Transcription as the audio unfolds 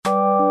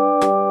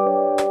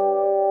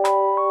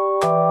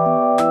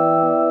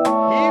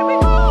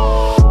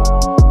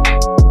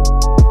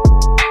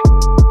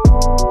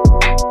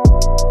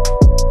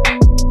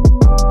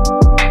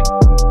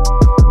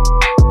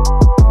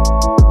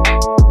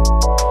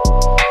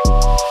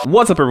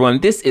What's up,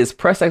 everyone? This is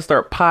Press X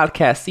Start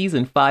Podcast,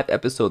 Season 5,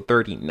 Episode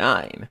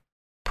 39.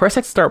 Press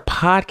X Start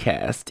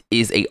Podcast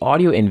is a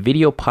audio and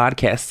video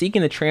podcast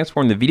seeking to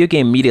transform the video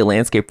game media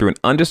landscape through an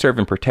undisturbed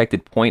and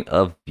protected point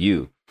of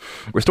view.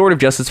 Restorative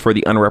justice for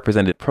the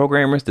underrepresented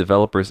programmers,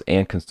 developers,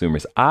 and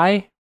consumers.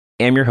 I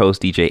am your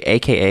host, DJ,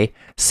 aka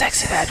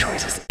Sexy Bad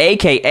Choices,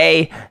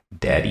 aka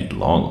Daddy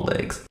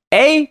Longlegs,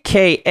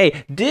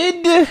 aka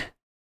Did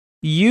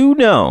you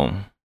know?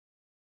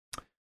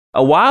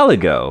 A while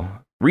ago,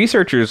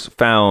 researchers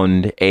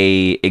found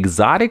a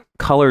exotic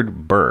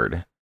colored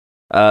bird.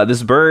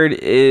 This bird,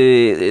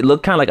 it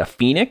looked kind of like a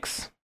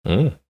phoenix.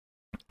 And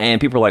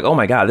people were like, oh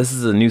my God, this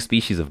is a new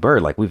species of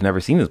bird. Like, we've never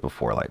seen this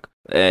before. Like,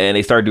 and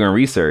they started doing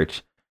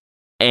research.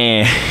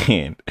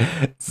 And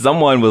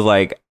someone was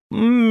like,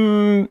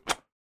 that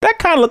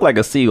kind of looked like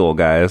a seagull,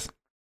 guys.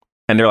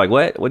 And they're like,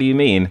 what? What do you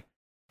mean?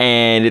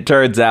 And it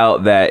turns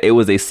out that it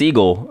was a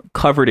seagull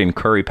covered in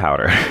curry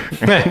powder.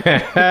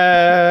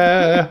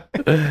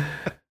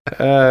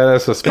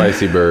 That's a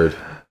spicy bird.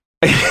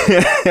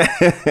 Right.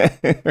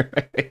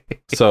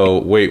 So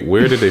wait,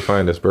 where did they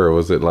find this bird?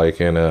 Was it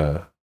like in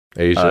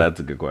Asia?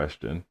 That's a good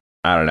question.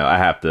 I don't know. I'd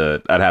have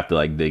to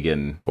like dig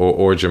in.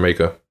 Or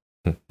Jamaica.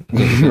 Right.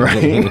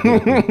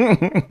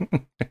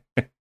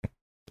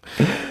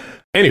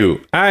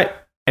 Anywho, I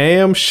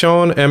am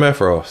Sean MF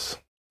Ross.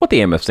 What the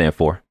MF stand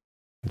for?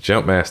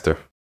 Jump Master.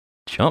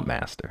 Jump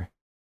Master.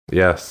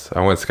 Yes, I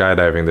went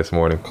skydiving this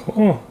morning.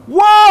 Cool. Whoa!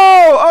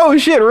 Oh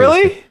shit!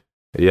 Really?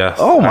 Yes.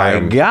 Oh my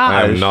gosh.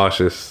 I am gosh.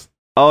 nauseous.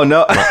 Oh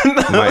no!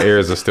 My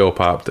ears are still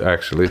popped,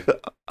 actually.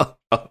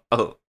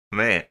 Oh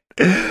man,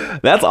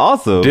 that's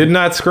awesome. Did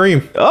not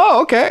scream.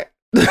 Oh, okay.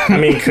 I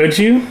mean, could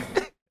you?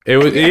 It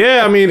was,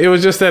 yeah, I mean, it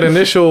was just that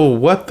initial,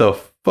 what the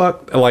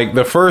fuck? Like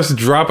the first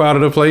drop out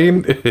of the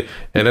plane,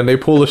 and then they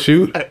pull a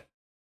chute.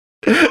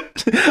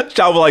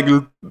 Sean was like,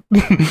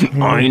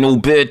 I ain't no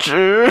bitch.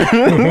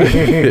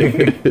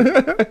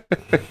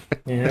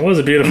 Yeah, it was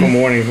a beautiful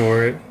morning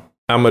for it.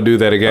 I'm gonna do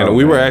that again. Oh,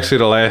 we were man. actually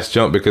the last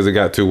jump because it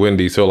got too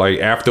windy. So like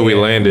after we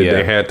landed,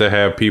 they had to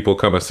have people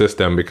come assist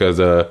them because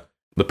the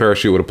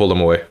parachute would have pulled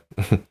them away.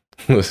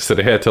 So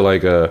they had to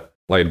like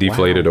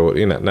deflate it, or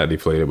not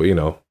deflate it, but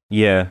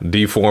Yeah.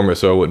 deform it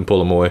so it wouldn't pull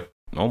them away.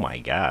 Oh my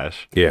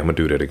gosh. Yeah, I'm gonna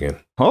do that again.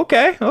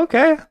 Okay. Look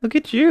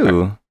at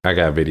you. I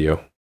got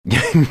video.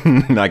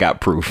 I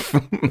got proof.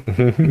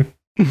 Who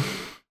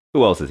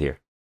else is here?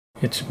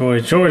 It's your boy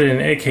Jordan,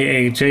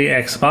 aka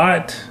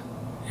JXBot,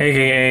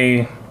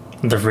 aka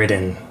The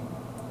Ridden.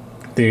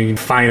 The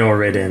final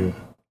Ridden.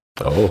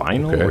 Oh,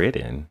 Final okay.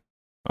 written.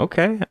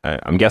 Okay.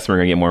 I'm guessing we're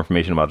going to get more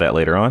information about that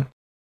later on.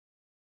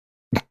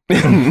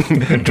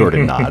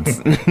 Jordan nods.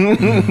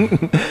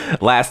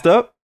 Last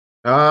up.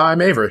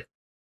 I'm Avery.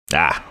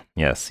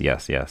 Yes.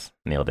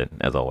 Nailed it,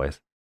 as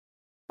always.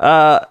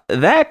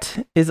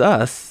 That is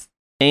us.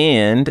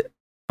 And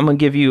I'm going to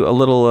give you a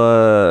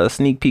little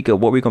sneak peek of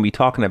what we're going to be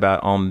talking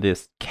about on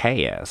this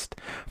cast.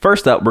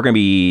 First up, we're going to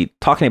be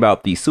talking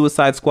about the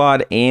Suicide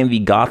Squad and the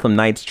Gotham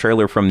Knights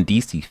trailer from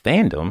DC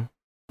Fandom.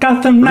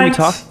 Gotham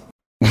Knights.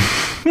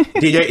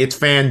 DJ, it's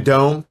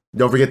Fandom.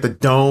 Don't forget the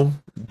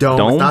dome.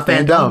 Dome. It's not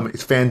Fandom.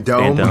 It's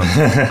Fandom.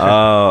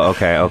 Oh,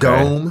 okay.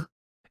 Dome.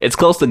 It's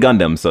close to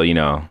Gundam, so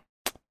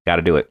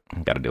gotta do it.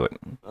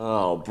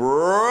 Oh,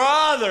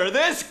 brother,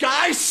 this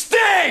guy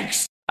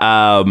stinks!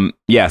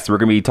 Yes, we're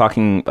gonna be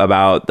talking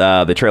about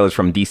the trailers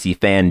from DC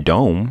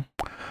Fandom.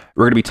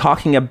 We're gonna be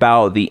talking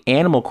about the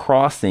Animal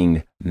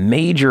Crossing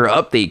major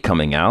update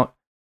coming out.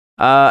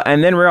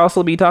 And then we'll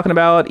also be talking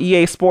about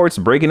EA Sports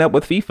breaking up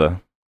with FIFA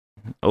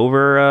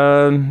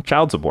over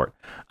child support.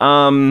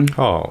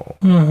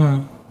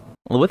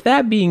 With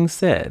that being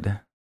said,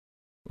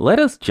 let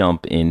us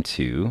jump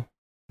into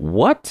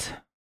what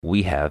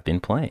we have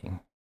been playing.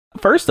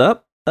 First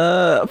up,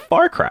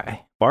 Far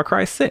Cry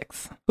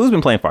 6. Who's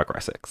been playing Far Cry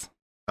 6?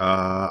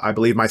 I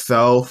believe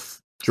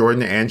myself,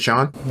 Jordan, and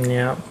Sean.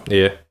 Yeah.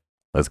 Yeah.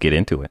 Let's get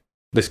into it.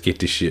 Let's get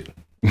this shit.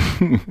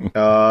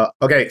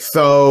 Okay,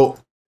 so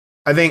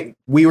I think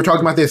we were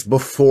talking about this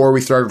before we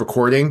started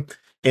recording,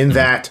 in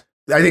that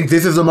I think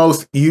this is the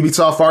most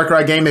Ubisoft Far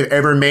Cry game they've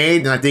ever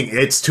made, and I think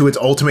it's to its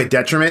ultimate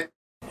detriment.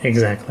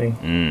 Exactly.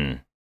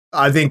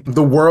 I think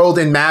the world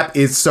and map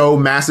is so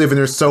massive and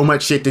there's so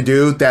much shit to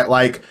do that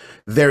like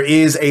there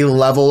is a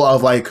level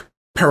of like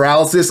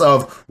paralysis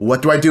of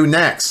what do I do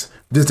next?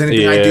 Does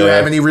anything I do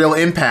have any real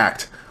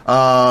impact?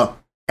 And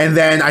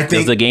then I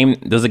think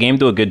does the game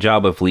do a good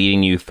job of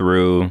leading you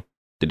through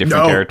the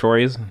different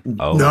territories?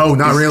 Oh. No,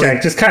 not really.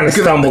 Just kind of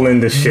stumble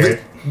into shit.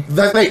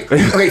 Okay,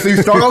 so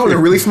you start off with a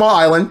really small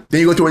island,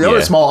 then you go to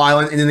another small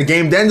island, and then the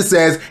game then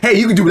says, hey,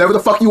 you can do whatever the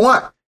fuck you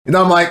want. And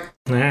I'm like,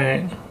 All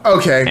right.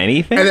 okay.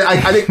 Anything? And then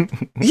I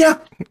think, yeah.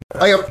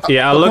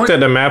 I looked at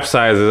the map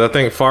sizes. I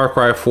think Far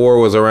Cry 4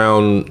 was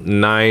around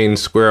 9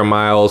 square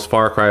miles.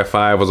 Far Cry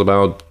 5 was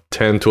about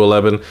 10 to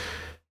 11.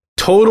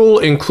 Total,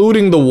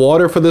 including the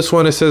water for this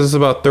one, it says it's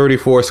about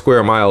 34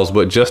 square miles,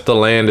 but just the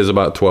land is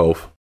about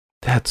 12.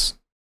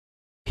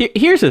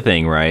 Here's the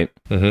thing, right?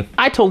 Mm-hmm.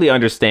 I totally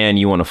understand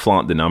you want to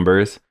flaunt the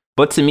numbers,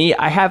 But to me,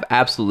 I have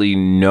absolutely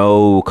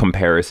no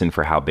comparison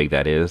for how big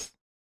that is,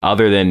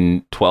 other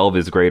than 12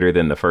 is greater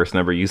than the first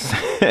number you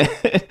said.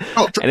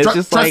 And it's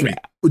just trust like, me,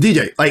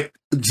 DJ, like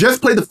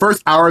just play the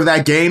first hour of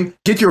that game,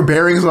 get your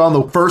bearings on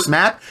the first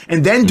map,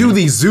 and then do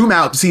the zoom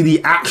out to see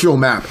the actual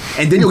map,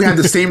 and then you'll have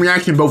the same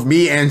reaction both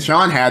me and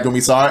Sean had when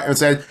we saw it and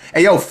said,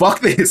 "Hey, yo,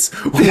 fuck this!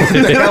 What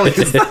the hell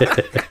is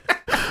this?"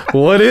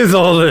 What is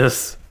all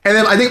this? And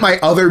then I think my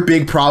other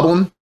big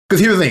problem, because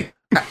here's the thing,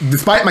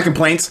 despite my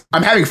complaints,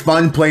 I'm having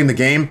fun playing the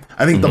game.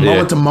 I think the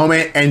moment to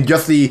moment and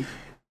just the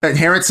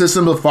inherent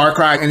system of Far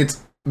Cry and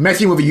it's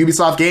messing with a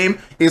Ubisoft game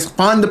is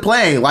fun to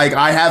play. Like,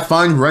 I have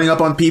fun running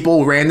up on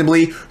people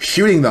randomly,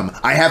 shooting them.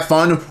 I have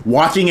fun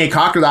watching a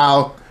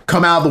crocodile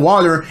come out of the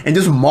water and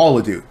just maul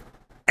a dude.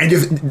 And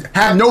just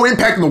have no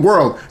impact in the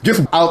world,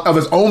 just out of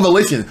his own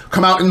volition,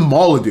 come out and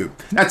maul a dude.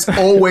 That's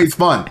always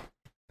fun.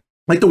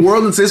 Like, the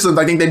world and systems,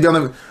 I think they've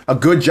done a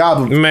good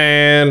job of...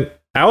 Man,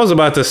 I was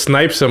about to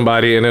snipe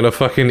somebody and then a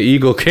fucking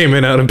eagle came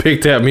in out and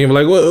picked at me. I'm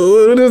like,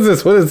 what is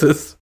this? What is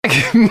this?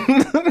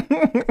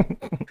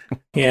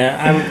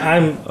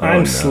 Yeah,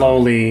 I'm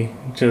slowly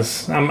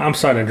just I'm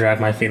starting to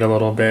drag my feet a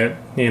little bit.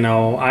 You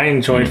know, I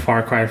enjoyed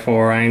Far Cry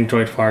 4, I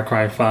enjoyed Far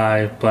Cry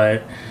 5,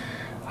 but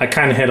I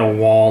kind of hit a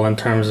wall in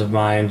terms of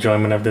my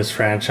enjoyment of this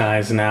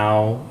franchise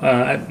now.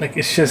 I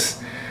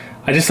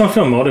just don't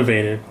feel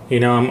motivated. You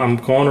know, I'm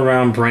going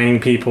around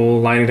braining people,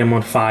 lighting them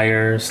on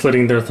fire,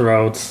 slitting their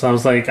throats. I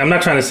was like, I'm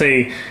not trying to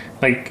say,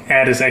 like,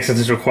 add this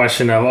existential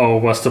question of, oh,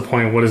 what's the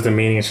point? What is the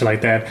meaning and shit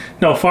like that.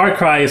 No, Far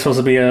Cry is supposed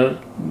to be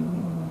a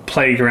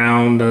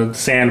playground, a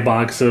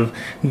sandbox of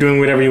doing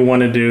whatever you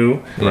want to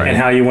do and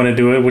how you want to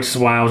do it, which is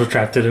why I was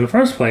attracted in the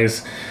first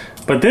place.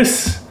 But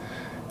this,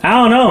 I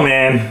don't know,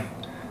 man.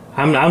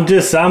 I'm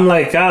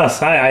like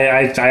us.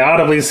 I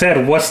audibly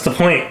said, what's the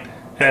point?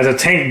 As a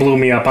tank blew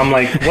me up, I'm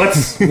like, what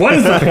is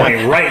the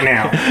point right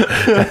now?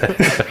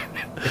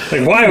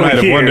 Like, why are we here? Might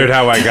have wondered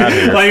how I got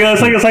here.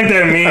 It's like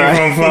that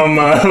meme from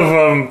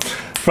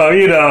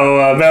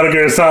Metal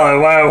Gear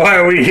Solid. Why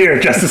are we here?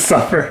 Just to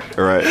suffer.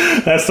 Right.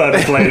 That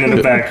started playing in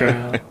the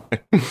background.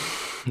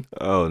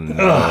 Oh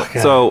no.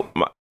 So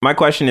my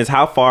question is,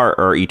 how far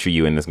are each of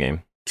you in this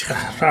game?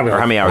 Probably or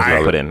how many hours did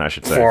you put in? I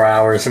should say 4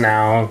 hours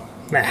now.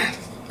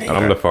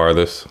 I'm the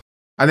farthest.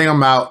 I think I'm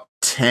about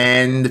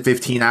 10 to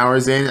 15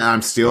 hours in, and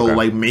I'm still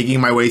like making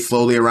my way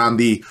slowly around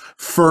the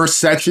first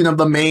section of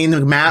the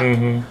main map.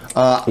 Who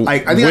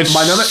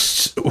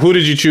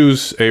did you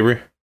choose, Avery?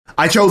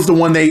 I chose the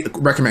one they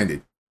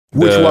recommended,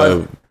 which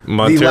was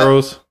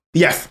Montero's.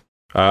 Yes.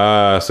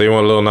 So you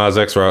want a little Nas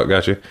X route?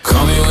 Got you.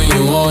 Call me when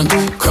you want,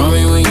 call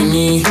me when you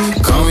need,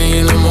 call me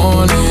in the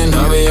morning,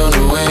 I'll be on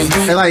the way.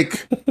 And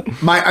like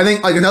I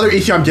think like another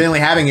issue I'm generally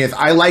having is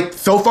I like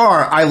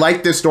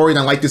this story and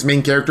I like this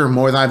main character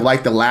more than I've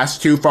liked the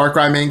last two Far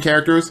Cry main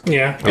characters.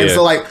 Yeah. And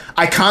so like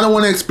I kind of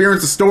want to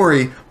experience the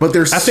story, but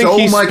there's I think so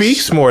he much.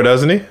 speaks more,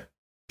 doesn't he?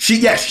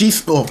 She's he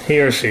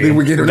or she.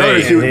 We get another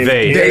issue.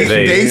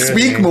 They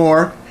speak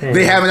more.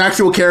 They have an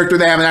actual character.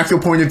 They have an actual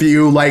point of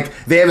view. Like,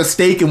 they have a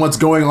stake in what's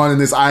going on in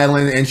this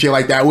island and shit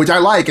like that, which I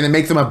like, and it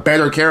makes them a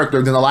better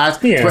character than the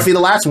last, especially the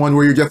last one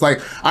where you're just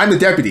like, I'm the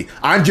deputy.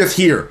 I'm just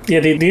here. Yeah,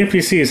 the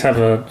NPCs have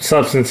a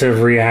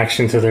substantive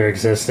reaction to their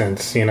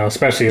existence, you know,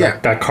 especially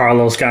like that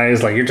Carlos guy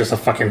is like, you're just a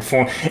fucking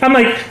foreign. I'm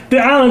like, the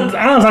island's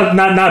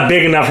not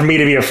big enough for me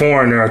to be a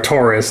foreigner or a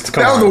tourist.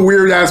 That was a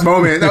weird ass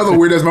moment. He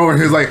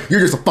was like,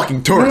 you're just a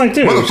fucking tourist. I'm like,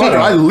 dude, motherfucker,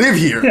 I live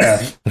here. Yeah.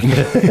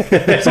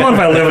 So what if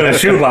I live in a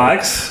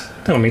shoebox?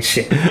 Don't mean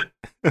shit.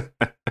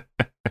 But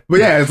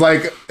yeah, it's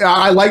like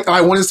I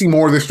want to see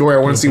more of this story. I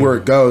want to see where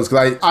it goes,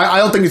 because I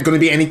don't think it's going to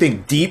be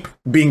anything deep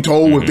being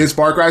told with this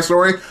Far Cry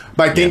story,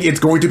 but I think it's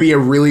going to be a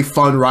really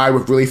fun ride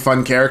with really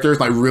fun characters.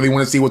 I really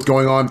want to see what's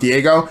going on with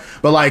Diego,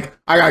 but like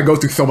I gotta go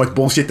through so much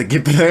bullshit to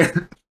get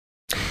there.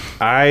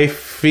 I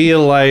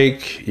feel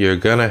like you're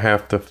gonna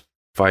have to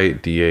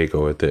fight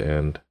Diego at the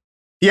end.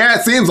 Yeah,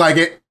 it seems like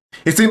it.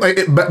 It seems like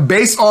it, but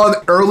based on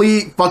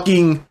early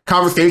fucking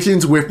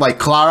conversations with like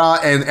Clara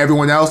and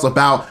everyone else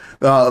about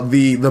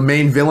the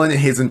main villain and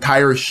his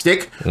entire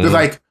shtick, they're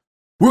like,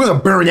 we're gonna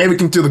burn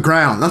everything to the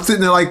ground. And I'm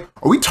sitting there like,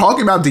 are we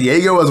talking about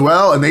Diego as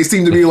well? And they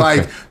seem to be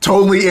like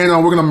totally in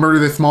on we're gonna murder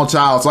this small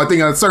child. So I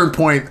think at a certain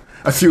point,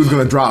 a shoe's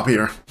gonna drop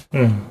here.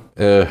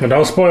 But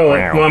don't spoil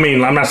it. Well, I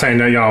mean, I'm not saying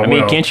that y'all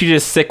will. Can't you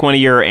just sick one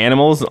of your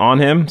animals on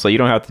him so you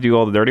don't have to do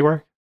all the dirty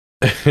work?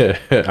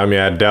 I mean,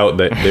 I doubt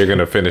that they're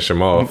gonna finish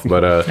him off,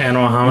 but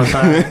animal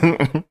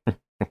homicide.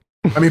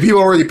 I mean, people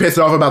are already pissed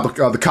off about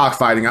the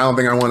cockfighting. I don't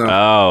think I want to.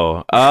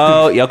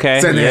 Oh,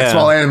 okay. Send a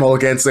small animal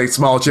against a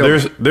small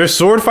child. There's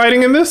sword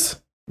fighting in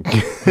this.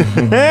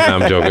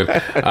 I'm joking.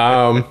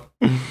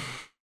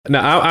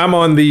 Now I'm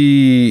on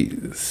the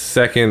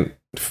second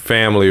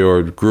family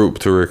or group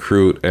to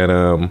recruit,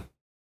 and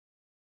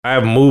I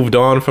have moved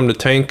on from the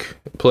tank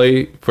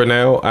play for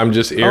now. I'm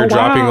just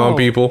airdropping on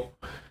people.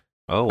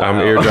 Oh, wow. I'm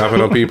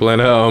airdropping on people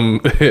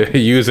and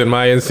using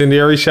my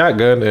incendiary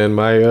shotgun and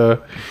my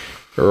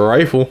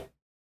rifle.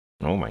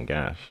 Oh my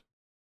gosh.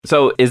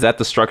 So is that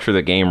the structure of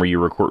the game where you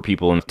recruit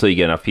people until you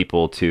get enough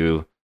people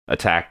to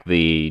attack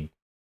the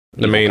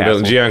main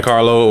castle. villain,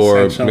 Giancarlo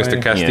or Essentially.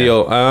 Mr.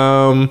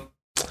 Castillo.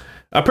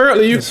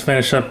 Apparently you Just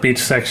finish up each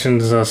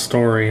section's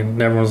story,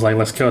 and everyone's like,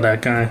 "Let's kill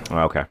that guy."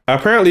 Oh, okay.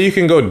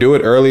 can go do it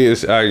early.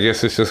 I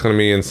guess it's just going to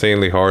be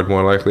insanely hard,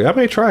 more likely. I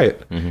may try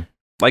it.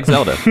 Like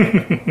Zelda.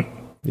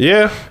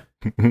 Yeah.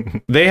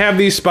 They have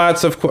these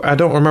spots of I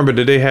don't remember.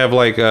 Did they have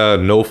like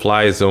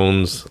no-fly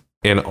zones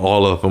in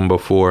all of them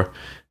before?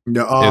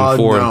 No, In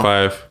 4 no. and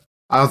 5?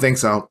 I don't think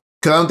so.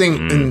 Because I don't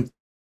think.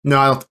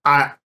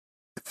 I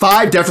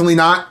 5 definitely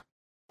not.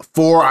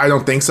 4 I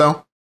don't think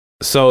so.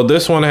 So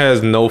this one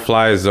has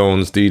no-fly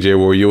zones, DJ,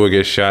 where you will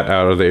get shot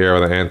out of the air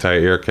with an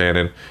anti-air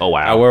cannon. Oh,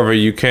 wow. However,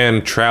 you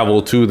can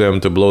travel to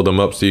them to blow them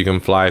up so you can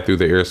fly through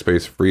the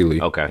airspace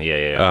freely. Okay,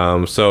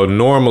 yeah. So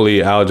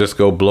normally I'll just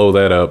go blow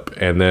that up,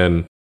 and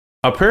then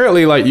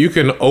apparently like you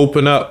can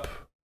open up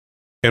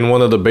in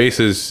one of the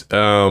bases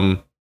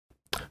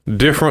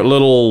different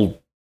little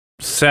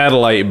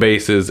satellite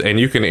bases, and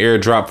you can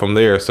airdrop from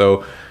there.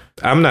 So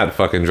I'm not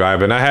fucking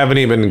driving. I haven't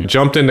even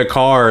jumped in the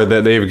car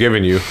that they've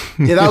given you.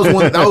 Yeah, that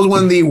was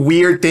one of the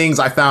weird things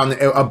I found.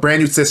 A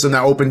brand new system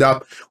that opened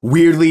up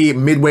weirdly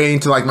midway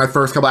into like my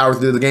first couple hours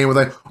into the game. Was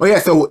like, oh yeah,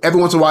 so every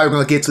once in a while we're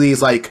gonna get to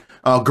these like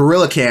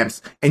guerrilla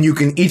camps, and you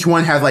can each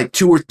one have like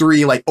 2 or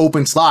 3 like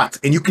open slots,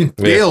 and you can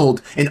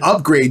build and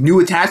upgrade new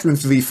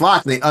attachments to these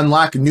slots, and they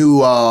unlock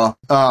new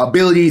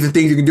abilities and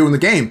things you can do in the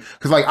game.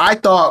 Because like I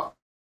thought,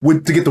 to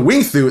get the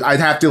wingsuit, I'd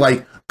have to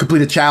like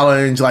complete a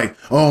challenge, like,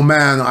 oh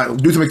man, I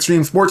do some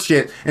extreme sports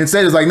shit.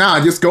 Instead, it's like, nah,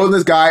 just go to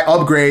this guy,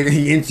 upgrade, and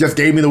he just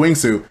gave me the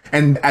wingsuit.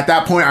 And at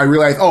that point, I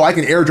realized, oh, I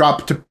can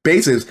airdrop to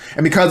bases.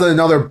 And because of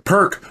another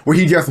perk where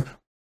he just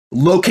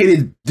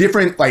located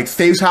different like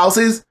safe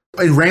houses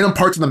in random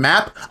parts of the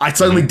map, I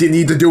suddenly didn't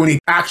need to do any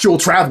actual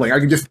traveling.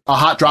 I could just a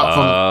hot drop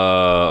from.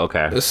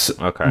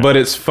 Okay. But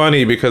it's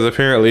funny because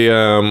apparently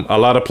a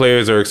lot of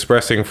players are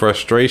expressing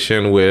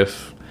frustration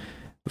with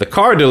the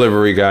car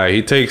delivery guy.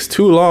 He takes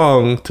too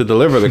long to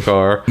deliver the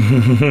car,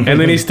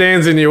 and then he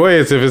stands in your way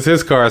as if it's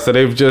his car. So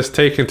they've just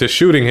taken to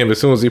shooting him as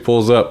soon as he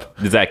pulls up.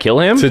 Does that kill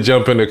him? To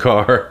jump in the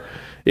car.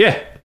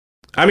 Yeah.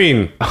 I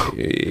mean,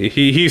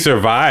 he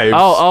survives.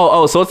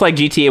 Oh, so it's like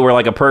GTA where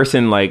like a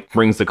person like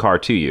brings the car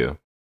to you.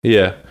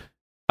 Yeah.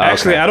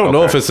 Actually, I don't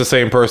know if it's the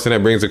same person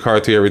that brings the car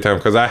to you every time,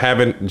 because I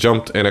haven't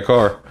jumped in a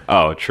car.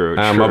 Oh, true.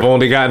 I've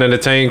only gotten in the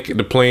tank,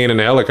 the plane, and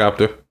the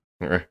helicopter.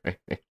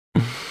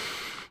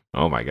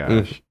 Oh my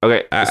gosh.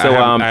 Okay, I so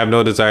have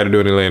no desire to do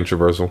any land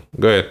traversal.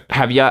 Go ahead.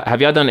 Have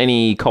y'all done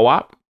any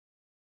co-op?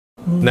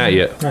 Not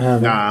yet. I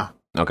haven't. Nah.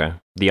 Okay.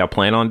 Do y'all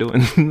plan on doing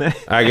that?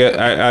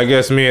 I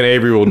guess me and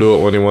Avery will do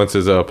it when he wants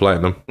his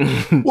platinum.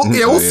 Well,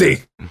 yeah, we'll see.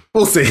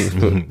 We'll see.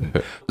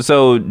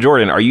 So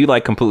Jordan, are you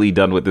like completely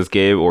done with this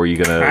game, or are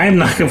you gonna? I'm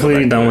not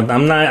completely done with.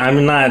 I'm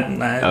not.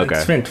 Okay.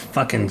 I spent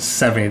fucking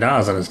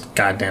 $70 on this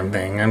goddamn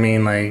thing. I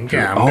mean, like,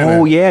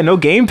 yeah. Yeah, no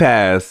Game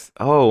Pass.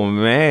 Oh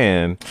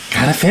man.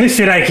 Gotta finish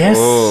it, I guess.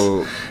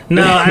 Oh.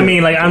 No, I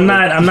mean, like, I'm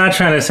not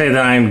trying to say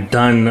that I'm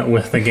done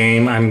with the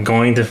game. I'm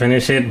going to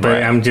finish it,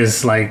 but I'm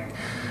just like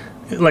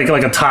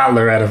a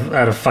toddler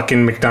at a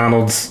fucking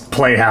McDonald's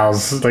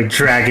playhouse, like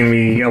dragging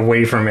me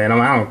away from it.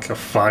 I don't give a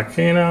fuck,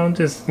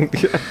 just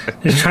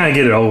trying to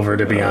get it over,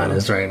 to be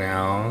honest, right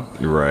now.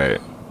 Right.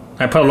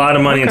 I put a lot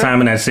of money and time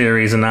in that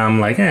series, and now I'm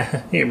like,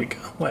 here we go,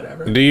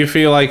 whatever. Do you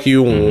feel like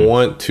you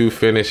want to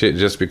finish it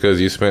just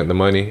because you spent the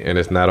money and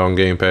it's not on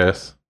Game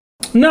Pass?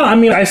 No, I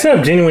mean, I still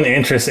have genuine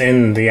interest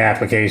in the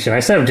application.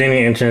 I still have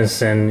genuine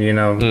interest in,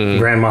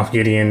 Grand Moff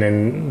Gideon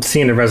and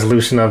seeing the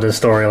resolution of the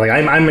story. Like,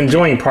 I'm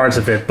enjoying parts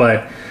of it,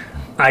 but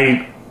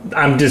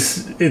I'm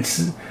just,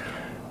 it's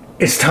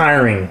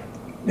tiring,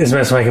 is the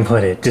best way I can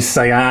put it. Just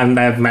like,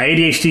 my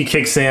ADHD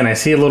kicks in, I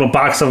see a little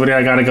box over there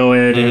I gotta go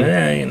in,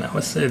 and,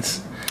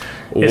 it's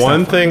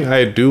one thing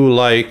I do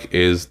like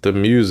is the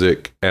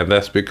music, and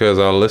that's because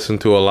I listen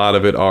to a lot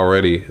of it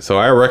already. So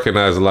I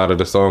recognize a lot of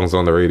the songs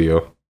on the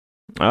radio.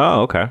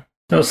 Oh, okay.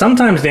 So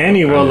sometimes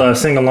Danny will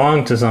sing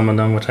along to some of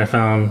them, which I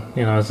found,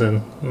 is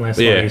a nice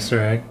little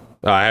Easter egg.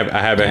 I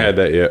haven't had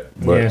that yet.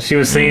 But. Yeah, she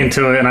was singing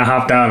to it, and I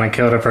hopped out and I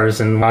killed a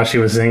person while she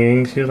was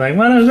singing. She was like,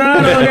 "What is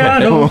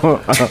that?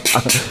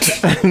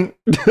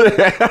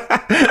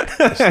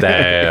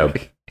 Stab.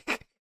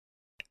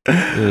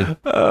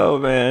 Oh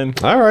man.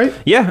 All right.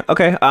 Yeah.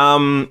 Okay.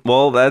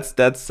 Well, that's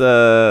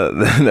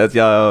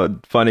y'all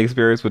fun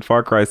experience with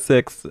Far Cry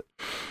 6.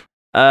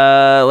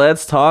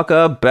 Let's talk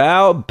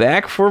about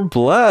Back 4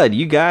 Blood.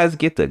 You guys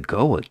get to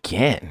go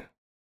again.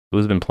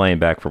 Who's been playing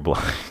Back 4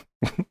 Blood?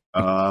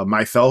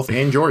 Myself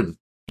and Jordan.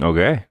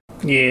 Okay.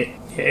 Yeah,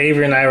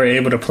 Avery and I were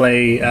able to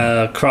play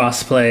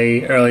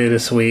cross-play earlier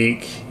this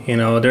week.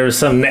 There were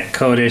some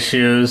netcode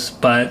issues,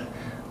 but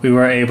we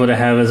were able to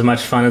have as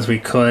much fun as we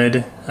could.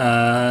 Him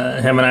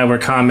and I were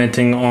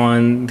commenting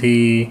on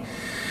the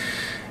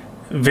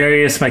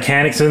various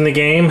mechanics in the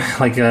game,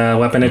 like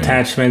weapon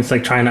attachments,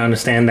 like trying to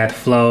understand that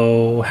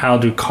flow. How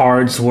do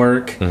cards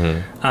work?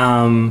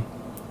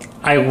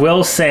 I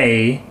will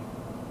say,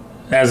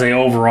 as an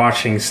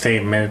overarching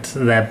statement,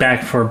 that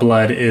Back 4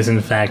 Blood is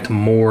in fact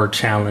more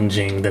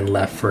challenging than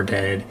Left 4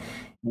 Dead.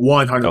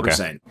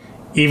 100%.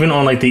 Even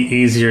on like the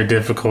easier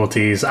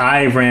difficulties,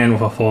 I ran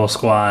with a full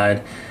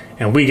squad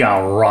and we got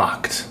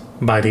rocked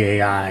by the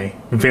AI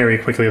very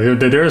quickly.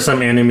 There are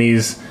some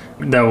enemies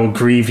that will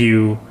grieve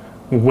you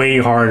way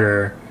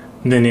harder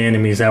than the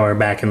enemies that were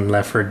back in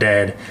Left 4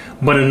 Dead.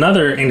 But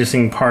another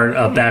interesting part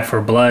of Back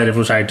 4 Blood,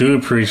 which I do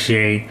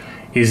appreciate,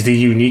 is the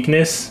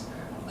uniqueness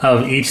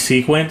of each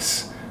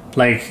sequence.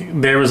 Like,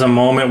 there was a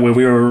moment where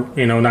we were,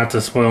 not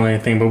to spoil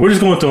anything, but we're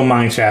just going through a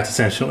mine shaft,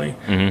 essentially.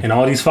 Mm-hmm. And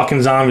all these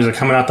fucking zombies are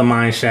coming out the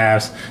mine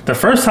shafts. The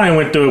first time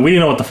we went through it, we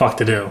didn't know what the fuck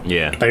to do.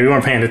 Yeah. Like, we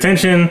weren't paying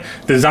attention.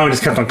 The zombie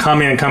just kept on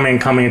coming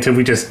until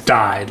we just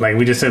died. Like,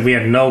 we just said we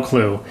had no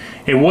clue.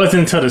 It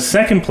wasn't until the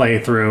second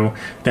playthrough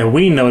that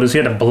we noticed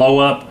we had to blow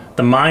up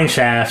the mine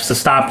shafts to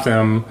stop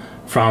them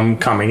from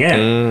coming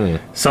in.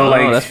 So,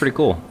 that's pretty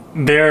cool.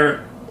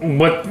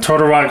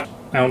 Turtle Rock,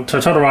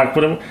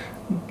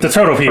 the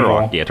Turtle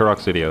people. Turtle Rock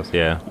Studios,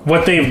 yeah.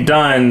 What they've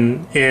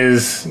done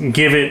is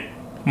give it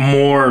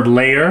more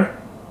layer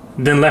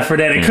than Left 4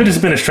 Dead. It could have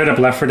just been a straight up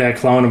Left 4 Dead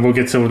clone, and we'll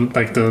get to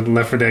like the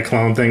Left 4 Dead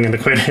clone thing in the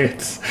quick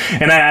hits.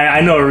 And I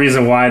know a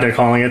reason why they're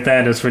calling it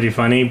that. It's pretty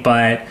funny,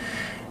 but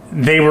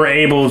they were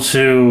able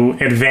to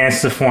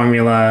advance the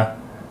formula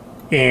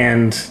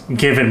and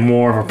give it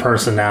more of a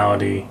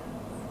personality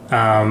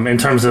in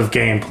terms of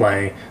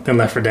gameplay than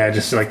Left 4 Dead,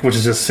 which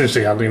is just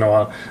essentially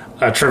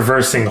a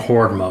traversing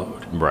horde mode.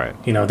 Right.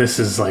 This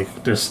is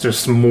like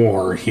there's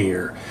more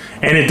here,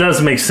 and it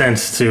does make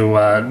sense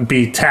to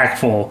be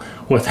tactful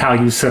with how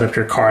you set up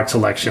your card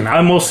selection.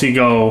 I mostly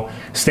go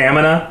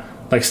stamina.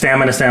 Like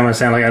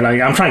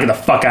I'm trying to get the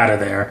fuck out of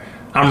there.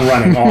 I'm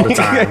running all the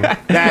time.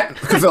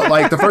 Because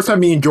like the first time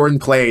me and Jordan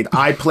played,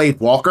 I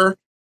played Walker,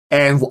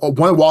 and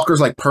one of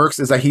Walker's like perks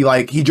is that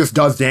he just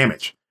does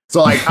damage.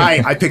 So like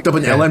I picked up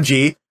an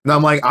LMG, and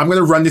I'm like, I'm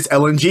gonna run this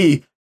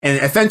LMG. And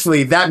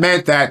essentially, that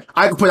meant that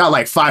I could put out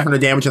like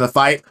 500 damage in the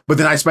fight, but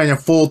then I spent a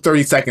full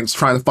 30 seconds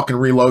trying to fucking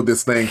reload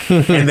this thing.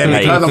 And then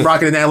because I'm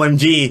rocking an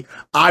LMG,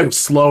 I was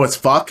slow as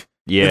fuck.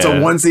 Yeah. And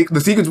so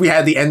the sequence we had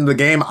at the end of the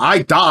game, I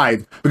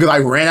died because I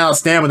ran out of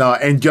stamina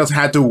and just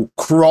had to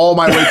crawl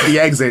my way to the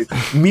exit.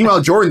 Meanwhile,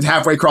 Jordan's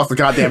halfway across the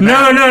goddamn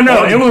map.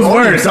 No. It was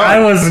worse.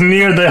 I was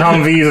near the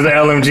Humvees or the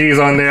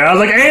LMGs on there. I was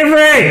like,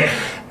 Avery!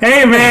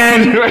 Hey,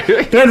 man!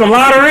 There's a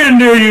lot of written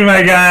to you,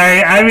 my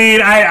guy. I mean,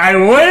 I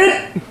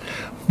would...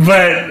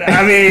 But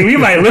I mean, we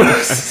might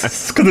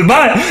lose because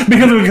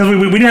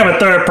we didn't have a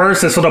third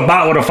person, so the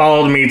bot would have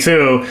followed me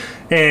too.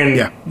 And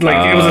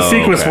it was a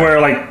sequence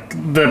where like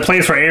the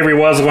place where Avery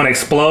was going to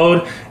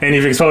explode, and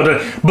if exploded,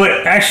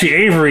 but actually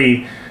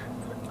Avery,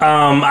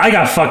 I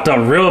got fucked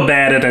up real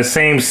bad at that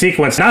same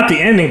sequence. Not the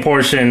ending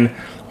portion.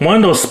 One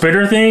of those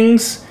spitter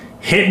things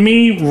hit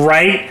me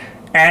right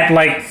at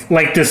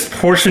like this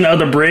portion of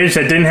the bridge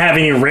that didn't have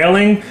any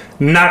railing,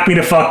 knocked me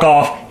the fuck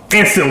off,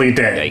 instantly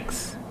dead.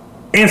 Yikes.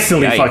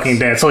 Instantly fucking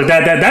dead. So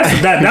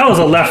that was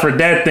a Left 4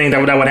 Dead thing that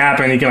would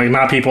happen. You can like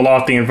knock people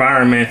off the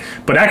environment,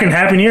 but that can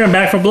happen here in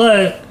Back 4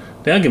 Blood.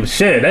 They don't give a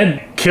shit.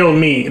 That killed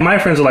me. My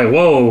friends are like,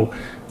 "Whoa,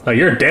 like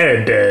you're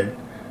dead.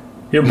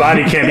 Your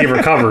body can't be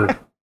recovered."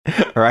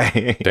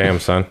 Right. Damn,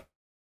 son.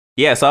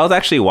 Yeah. So I was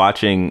actually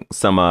watching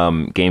some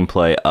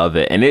gameplay of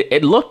it, and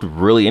it looked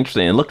really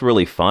interesting. It looked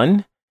really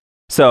fun.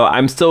 So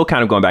I'm still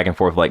kind of going back and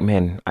forth, like,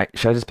 man,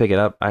 should I just pick it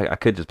up? I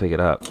could just pick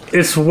it up.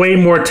 It's way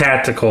more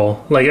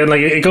tactical. Like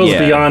it goes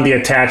beyond the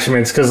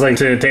attachments, because like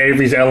to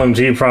Avery's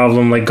LMG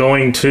problem, like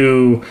going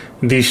to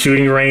the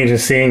shooting range and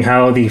seeing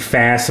how the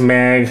fast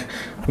mag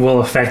will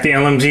affect the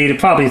LMG, it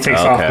probably takes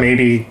off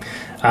maybe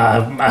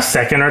a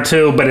second or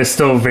two, but it's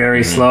still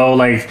very slow.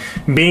 Like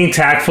being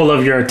tactful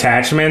of your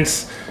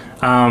attachments,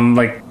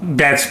 like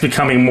that's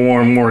becoming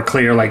more and more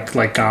clear.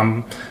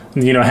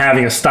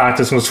 Having a stock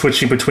that's going to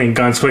switch you between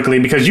guns quickly,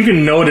 because you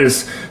can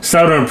notice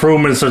subtle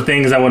improvements or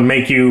things that would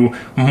make you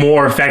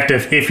more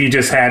effective if you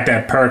just had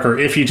that perk or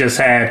if you just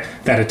had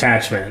that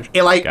attachment.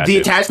 The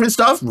attachment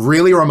stuff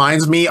really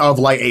reminds me of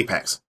like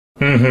Apex.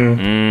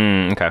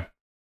 Mm-hmm. Okay.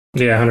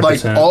 Yeah, 100%.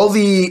 Like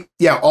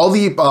all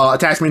the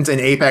attachments in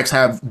Apex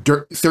have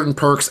certain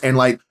perks and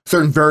like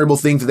certain variable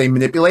things that they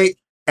manipulate.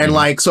 And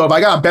so if I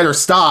got a better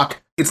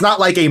stock, it's not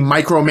like a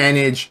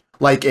micromanage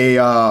like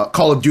a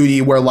Call of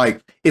Duty where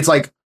like it's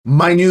like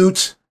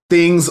minute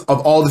things of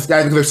all the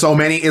stats because there's so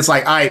many. It's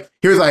like,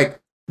 here's like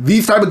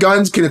these type of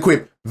guns can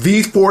equip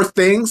these 4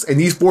 things, and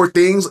these 4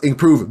 things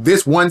improve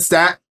this one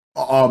stat.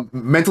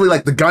 Mentally,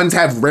 like the guns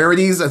have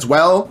rarities as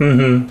well.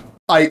 Mm-hmm.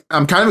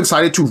 I'm kind of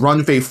excited to run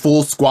with a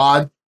full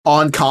squad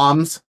on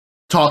comms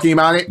talking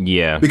about it.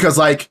 Yeah, because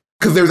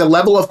there's a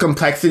level of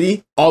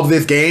complexity of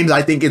this game that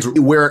I think is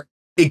where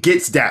it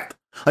gets depth.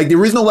 Like the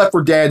original Left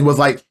 4 Dead was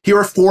like, here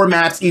are 4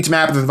 maps. Each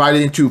map is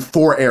divided into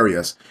 4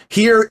 areas.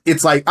 Here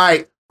it's like,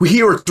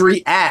 here are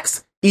 3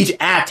 acts. Each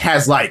act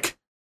has like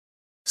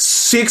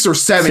 6 or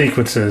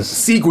 7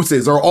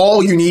 sequences are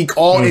all unique,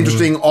 all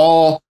interesting,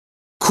 all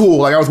cool.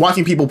 Like I was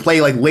watching people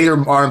play like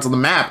later arms on the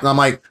map, and I'm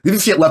like, this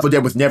is shit Left 4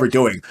 Dead was never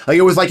doing. Like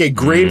it was like a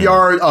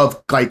graveyard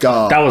of like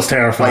that was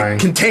terrifying. Like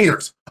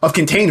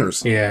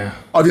containers. Yeah.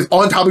 Of just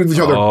on top of each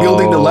other,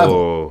 building the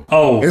level.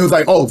 And it was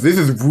like, oh, this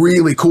is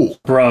really cool,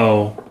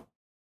 bro.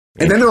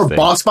 And then there were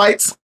boss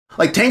fights.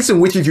 Like Tanks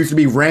and Witches used to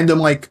be random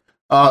like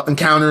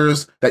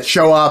encounters that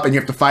show up and you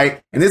have to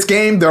fight. In this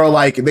game, they're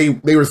like they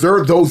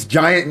reserve those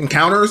giant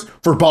encounters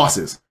for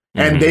bosses.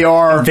 And they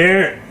are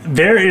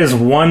there is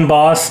one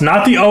boss,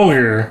 not the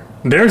ogre.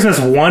 There's this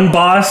one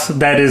boss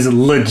that is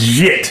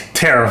legit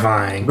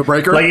terrifying. The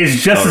Breaker? Like it's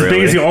just as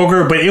big as the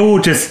ogre, but it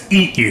will just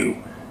eat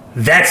you.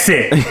 That's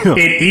it.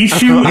 It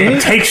eats you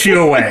and takes you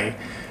away.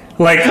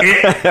 Like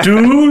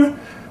dude,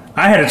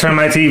 I had to turn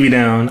my TV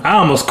down. I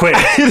almost quit.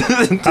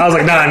 I was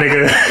like, nah,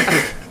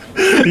 nigga.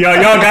 Y'all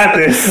got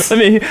this.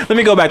 Let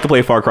me go back to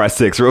play Far Cry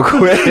 6 real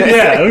quick.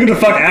 Yeah, let me get the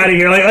fuck out of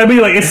here. Like I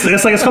mean, like it's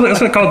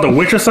called The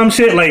Witch or some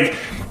shit. Like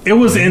it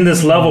was in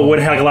this level where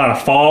it had like a lot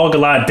of fog, a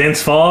lot of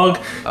dense fog.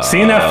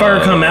 Seeing that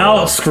fucker come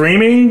out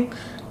screaming,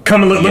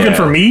 looking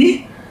for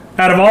me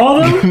out of all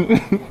of them,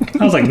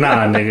 I was like,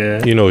 nah,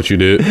 nigga. You know what you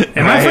did.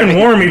 And my friend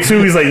warned me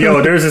too. He's like,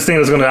 yo, there's this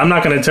thing that's I'm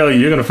not gonna tell you.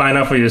 You're gonna find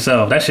out for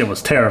yourself. That shit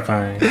was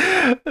terrifying.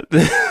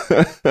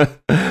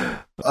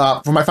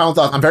 For my final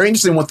thoughts, I'm very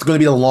interested in what's going to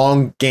be the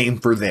long game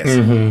for this.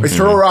 Is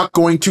Turtle Rock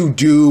going to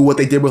do what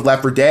they did with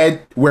Left 4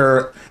 Dead,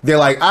 where they're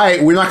like, all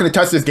right, we're not going to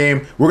touch this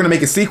game, we're going to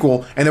make a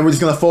sequel, and then we're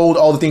just going to fold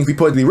all the things we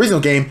put in the original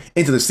game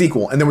into the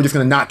sequel, and then we're just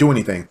going to not do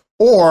anything?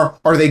 Or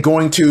are they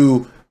going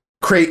to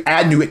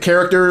add new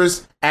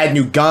characters, add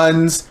new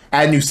guns,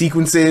 add new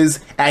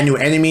sequences, add new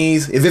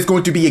enemies? Is this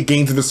going to be a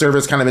games as a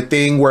service kind of a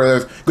thing where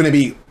there's going to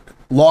be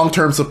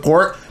long-term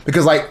support?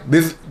 Because like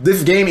this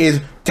game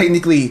is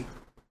technically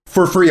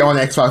for free on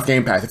Xbox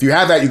Game Pass. If you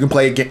have that, you can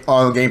play it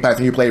on Game Pass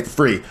and you play it for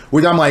free.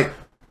 Which I'm like,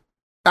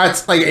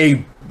 that's like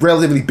a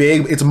relatively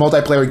big, it's a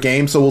multiplayer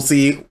game, so we'll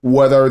see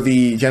whether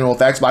the general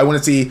effects, but I want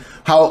to see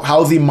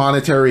how's the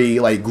monetary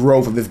like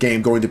growth of this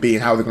game going to be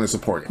and how they're going to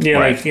support it. Yeah,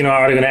 right. Like,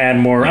 are they going to add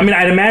more? I mean,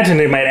 I'd imagine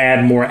they might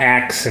add more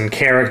acts and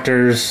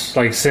characters,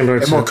 like similar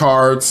to... more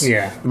cards.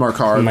 Yeah. More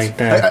cards. Like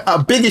that.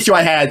 A big issue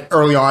I had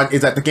early on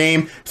is that the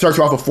game starts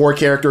you off with 4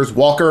 characters: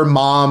 Walker,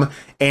 Mom,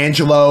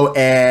 Angelo,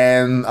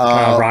 and...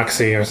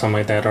 Roxy or something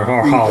like that, or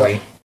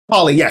Holly.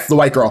 Holly, yes, the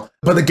white girl.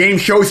 But the game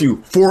shows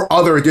you 4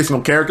 other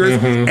additional characters,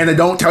 and they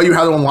don't tell you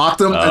how to unlock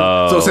them.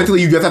 So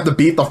essentially, you just have to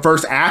beat the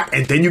first act,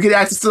 and then you get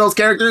access to those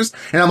characters.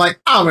 And I'm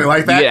like, I don't really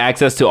like that. You get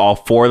access to all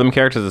 4 of them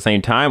characters at the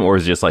same time, or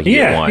is it just like you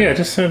get one? Yeah,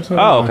 just...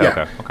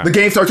 okay. The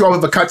game starts you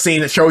off with a cutscene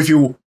that shows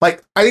you,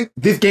 like, I think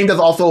this game does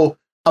also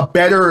a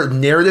better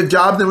narrative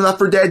job than Left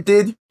 4 Dead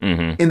did.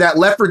 In that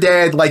Left 4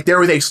 Dead, like, there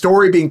was a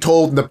story being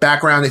told in the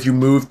background as you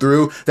move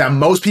through that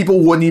most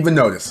people wouldn't even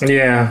notice.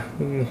 Yeah.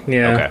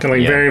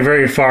 Very,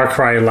 very Far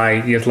Cry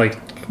light. You have to, like,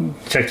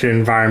 check your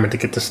environment to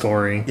get the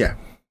story. Yeah.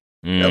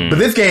 But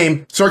this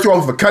game starts you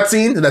off with a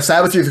cutscene that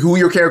establishes who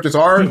your characters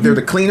are. They're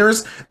the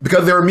cleaners.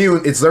 Because they're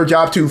immune, it's their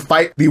job to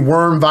fight the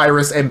worm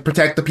virus and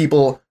protect the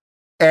people.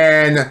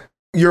 And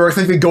you're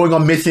essentially going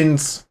on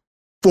missions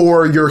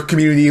for your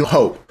community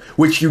Hope,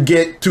 which you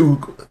get to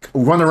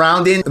run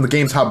around in the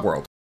game's hub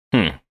world.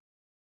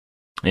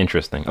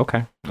 Interesting.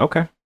 Okay.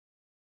 But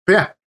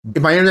yeah,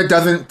 if my internet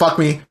doesn't fuck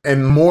me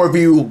and more of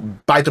you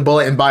bite the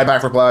bullet and buy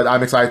Back 4 Blood,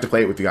 I'm excited to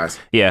play it with you guys.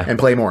 Yeah. And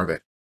play more of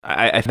it.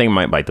 I think I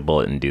might bite the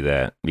bullet and do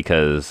that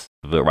because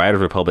the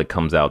Riders Republic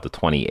comes out the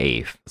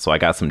 28th, so I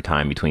got some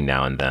time between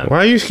now and then. Why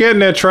are you scared of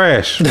that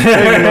trash?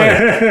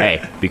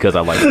 Hey, because I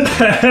like the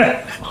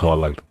game. I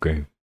like the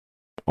game.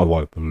 I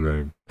like the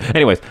game.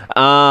 Anyways,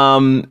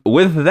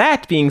 with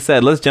that being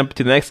said, let's jump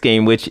to the next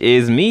game, which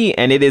is me,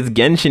 and it is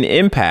Genshin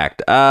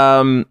Impact.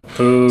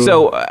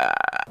 So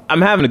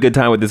I'm having a good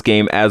time with this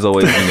game as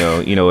always.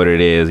 You know what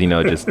it is.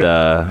 Just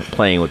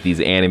playing with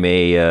these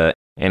anime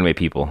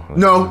people.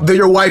 No, they're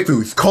your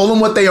waifus. Call them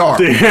what they are.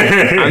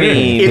 I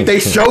mean, if they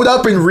showed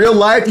up in real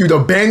life, you'd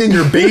abandon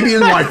your baby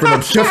and wife for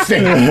them. Just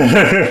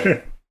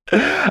saying.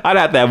 I'd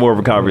have to have more of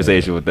a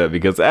conversation with them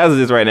because as it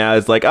is right now,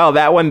 it's like, oh,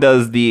 that one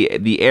does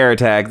the air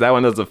attacks, that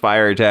one does the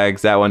fire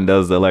attacks, that one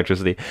does the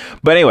electricity.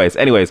 But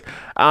anyways,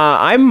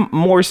 I'm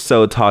more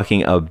so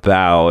talking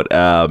about.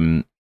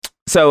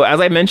 So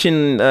as I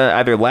mentioned,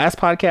 either last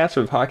podcast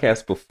or the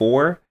podcast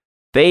before,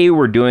 they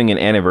were doing an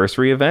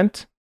anniversary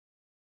event,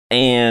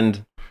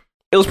 and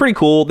it was pretty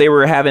cool. They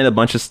were having a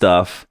bunch of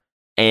stuff,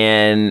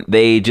 and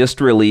they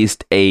just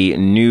released a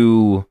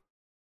new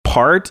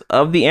part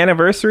of the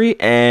anniversary,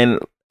 and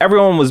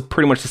everyone was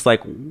pretty much just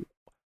like,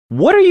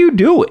 what are you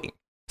doing?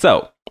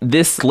 So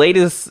this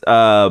latest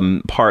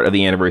part of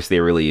the anniversary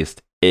they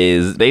released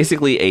is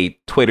basically a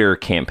Twitter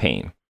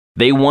campaign.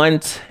 They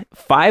want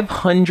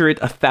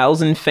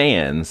 1,000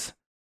 fans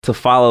to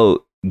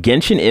follow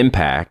Genshin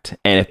Impact,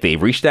 and if they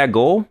reach that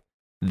goal,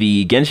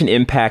 the Genshin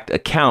Impact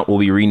account will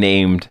be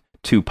renamed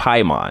to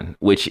Paimon,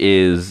 which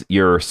is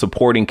your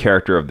supporting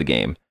character of the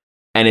game.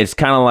 And it's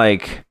kind of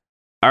like,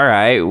 all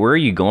right, where are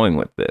you going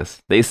with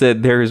this? They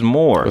said there's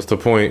more. What's the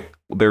point?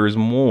 There's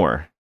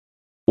more.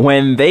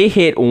 when they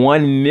hit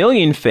 1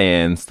 million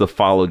fans to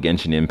follow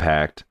Genshin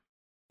Impact,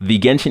 the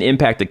Genshin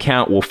Impact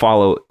account will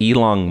follow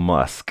Elon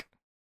Musk.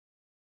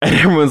 And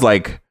everyone's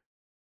like,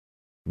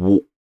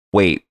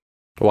 wait.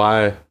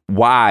 Why?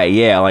 Why?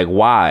 Yeah, like,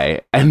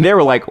 why? And they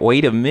were like,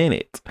 wait a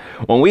minute.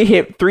 When we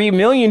hit 3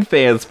 million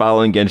fans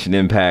following Genshin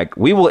Impact,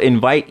 we will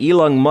invite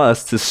Elon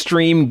Musk to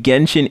stream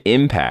Genshin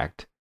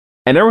Impact.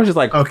 And everyone's just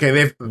like,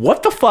 okay,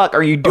 what the fuck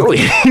are you doing?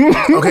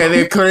 Okay,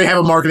 they clearly have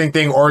a marketing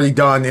thing already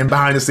done in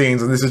behind the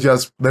scenes, and this is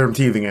just them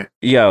teasing it.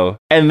 Yo.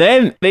 And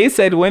then they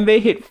said when they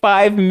hit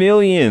 5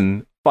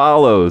 million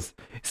follows,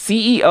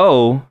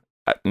 CEO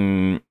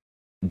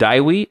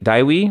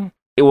Daiwi,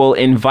 it will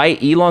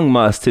invite Elon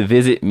Musk to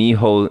visit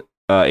Miho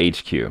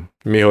HQ.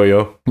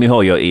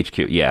 MiHoYo HQ,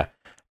 yeah.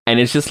 And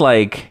it's just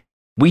like,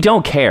 we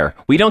don't care.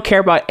 We don't care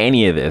about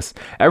any of this.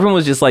 Everyone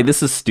was just like,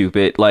 this is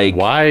stupid. Like,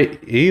 why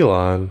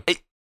Elon?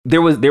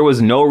 There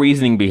was no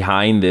reasoning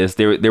behind this.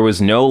 There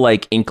was no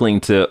like inkling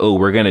to, oh,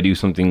 we're gonna do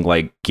something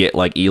like get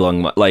like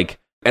Elon Musk. Like,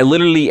 and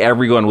literally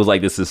everyone was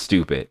like, this is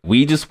stupid.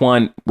 We just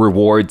want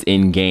rewards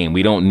in game.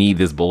 We don't need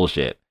this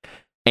bullshit.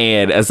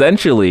 And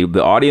essentially,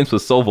 the audience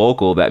was so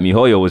vocal that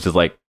MiHoYo was just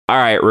like, all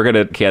right, we're going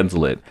to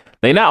cancel it.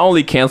 They not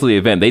only canceled the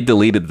event, they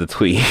deleted the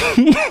tweet.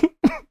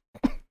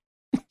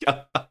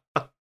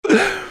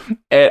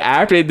 And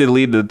after they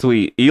deleted the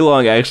tweet,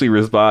 Elon actually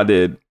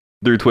responded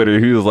through Twitter.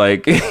 He was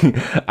like,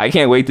 I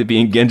can't wait to be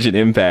in Genshin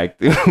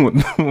Impact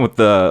with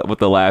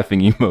the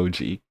laughing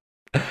emoji.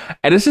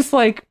 And it's just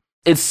like,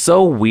 it's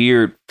so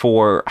weird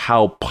for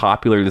how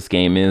popular this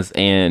game is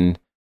and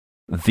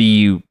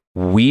the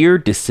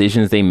weird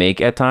decisions they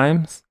make at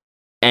times.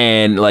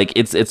 And like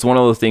it's one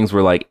of those things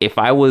where like if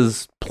I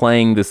was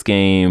playing this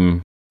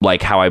game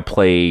like how I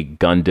play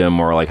Gundam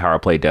or like how I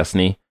play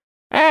Destiny,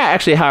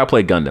 actually how I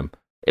play Gundam.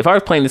 If I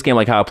was playing this game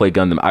like how I play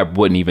Gundam, I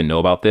wouldn't even know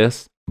about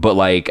this. But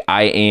like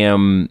I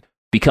am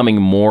becoming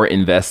more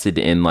invested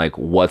in like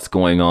what's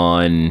going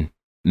on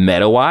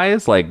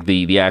meta-wise, like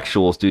the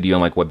actual studio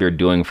and like what they're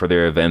doing for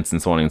their events and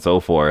so on and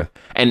so forth.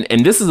 And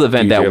this is an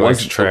event that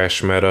was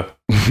trash meta.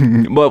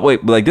 But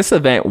wait, like this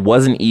event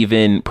wasn't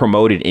even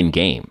promoted in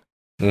game.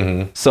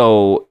 Mm-hmm.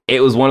 So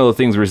it was one of those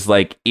things where it's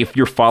like, if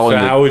you're following,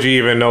 so how would you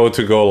even know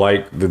to go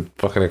like the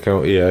fucking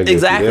account? Yeah, I guess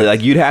exactly.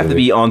 Like you'd have to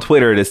be on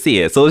Twitter to see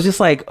it. So it's just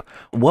like,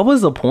 what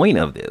was the point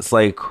of this?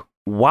 Like,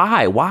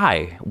 why?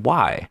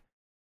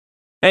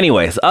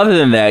 Anyways, other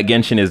than that,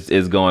 Genshin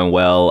is going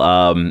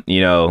well. You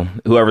know,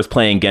 whoever's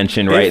playing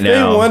Genshin right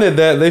now. If they wanted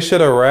that, they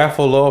should have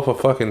raffled off a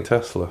fucking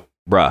Tesla.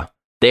 Bruh.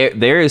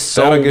 There is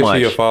so That'll get much.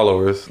 you your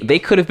followers. They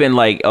could have been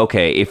like,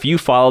 okay, if you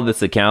follow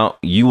this account,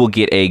 you will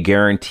get a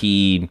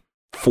guaranteed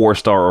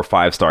 4-star or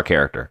 5-star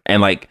character.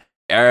 And like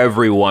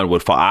everyone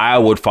would follow. I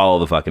would follow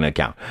the fucking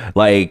account.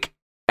 Like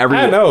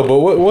everyone. I know, but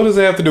what does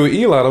it have to do with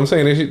Elon? I'm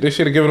saying they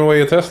should have given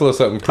away a Tesla or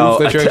something. Proof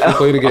that you actually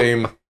play the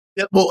game.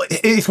 Yeah, well,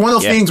 it's one of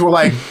those things where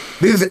like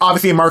this is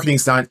obviously a marketing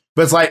stunt,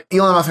 but it's like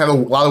Elon Musk has a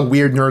lot of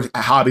weird nerd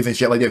hobbies and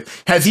shit like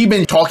this. Has he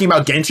been talking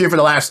about Genshin for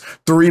the last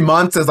 3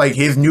 months as like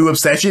his new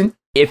obsession?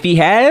 If he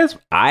has,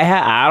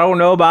 I don't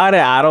know about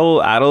it. I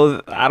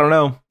don't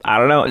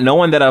know. No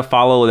one that I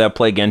follow that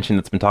play Genshin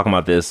that's been talking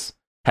about this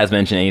has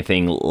mentioned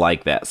anything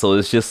like that. So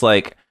it's just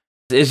like,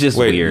 it's just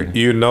weird.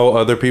 You know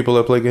other people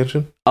that play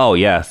Genshin? Oh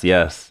yes,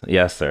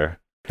 sir.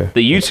 Okay.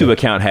 The YouTube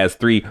account has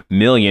 3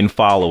 million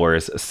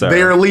followers, sir.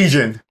 They are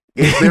legion.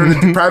 They're in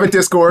the private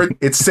Discord.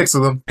 It's 6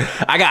 of them.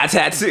 I got a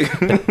tattoo.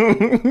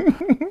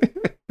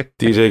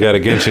 DJ got a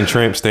Genshin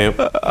tramp stamp.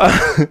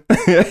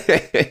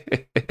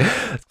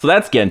 So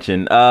that's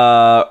Genshin.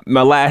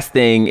 My last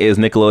thing is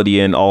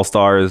Nickelodeon All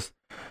Stars.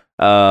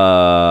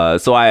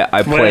 So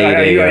I played.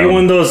 Are you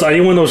one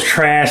of those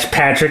trash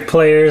Patrick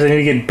players and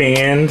you get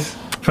banned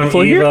from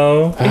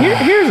Evo?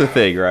 Here's the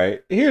thing,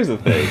 right? Here's the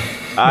thing.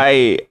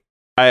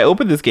 I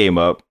opened this game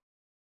up.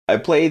 I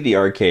played the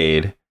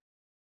arcade,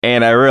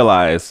 and I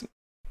realized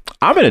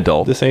I'm an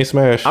adult. This ain't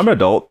Smash. I'm an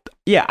adult.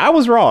 Yeah, I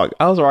was wrong.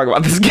 I was wrong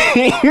about this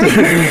game.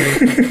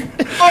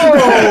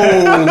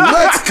 Oh,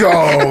 let's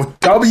go.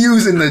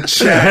 W's in the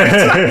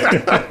chat.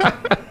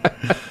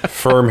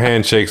 Firm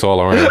handshakes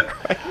all around.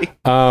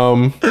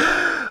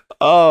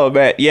 Oh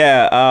man,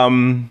 yeah.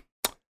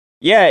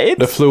 Yeah, it's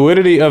the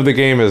fluidity of the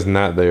game is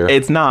not there.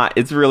 It's not.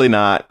 It's really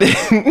not.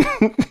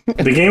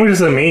 The game was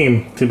just a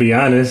meme, to be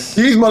honest.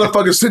 These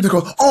motherfuckers sit there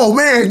and go, oh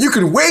man, you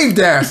can wave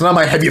dash. And I'm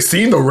like, have you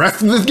seen the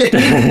rest of this game?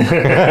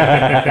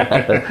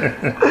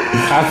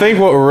 I think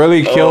what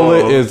really killed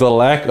it is the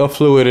lack of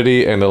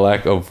fluidity and the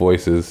lack of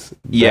voices.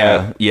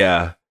 Yeah.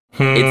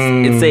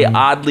 It's a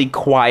oddly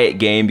quiet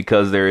game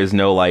because there is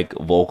no like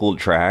vocal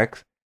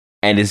tracks,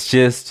 and it's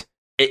just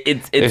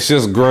it's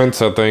just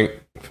grunts, I think.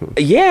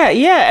 Yeah,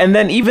 and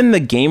then even the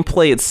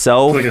gameplay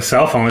itself, It's like a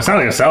cell phone. It's not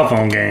like a cell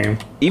phone game.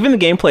 Even the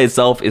gameplay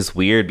itself is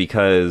weird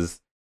because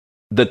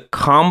the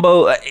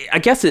combo, I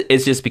guess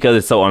it's just because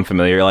it's so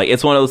unfamiliar. Like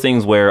it's one of those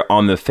things where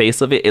on the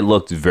face of it, it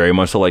looked very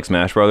much like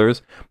Smash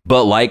Brothers,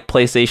 but like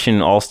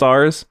PlayStation All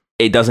Stars,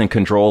 it doesn't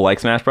control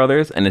like Smash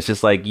Brothers, and it's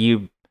just like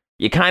you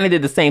kind of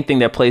did the same thing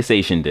that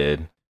PlayStation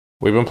did.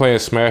 We've been playing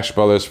Smash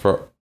Brothers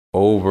for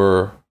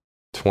over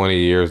 20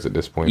 years at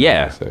this point.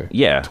 Yeah, I say.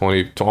 yeah.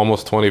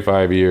 Almost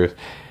 25 years.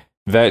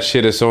 That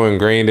shit is so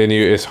ingrained in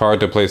you, it's hard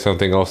to play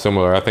something else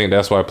similar. I think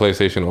that's why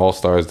PlayStation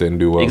All-Stars didn't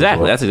do well.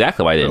 Exactly. That's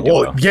exactly why it didn't do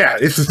well. Yeah,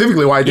 it's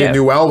specifically why it didn't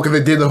do well, because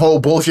it did the whole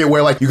bullshit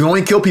where like you can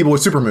only kill people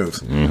with super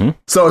moves. Mm-hmm.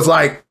 So it's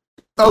like,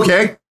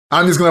 okay,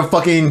 I'm just gonna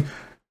fucking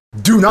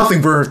do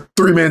nothing for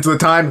 3 minutes at a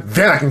time,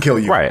 then I can kill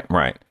you. Right.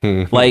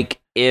 Like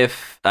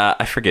if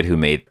I forget who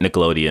made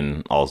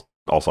Nickelodeon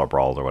All-Star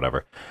Brawls or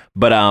whatever,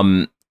 but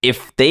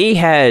if they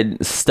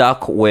had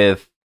stuck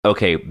with,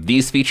 okay,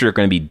 these features are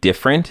going to be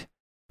different,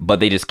 but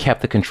they just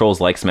kept the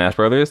controls like Smash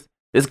Brothers,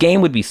 this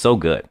game would be so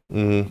good.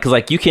 Because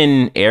like you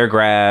can air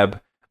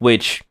grab,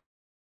 which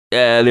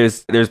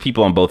there's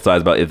people on both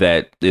sides about if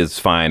that is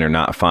fine or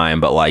not fine,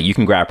 but like you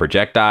can grab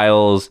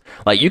projectiles,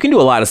 like you can do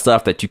a lot of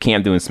stuff that you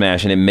can't do in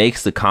Smash, and it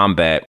makes the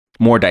combat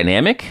more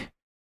dynamic,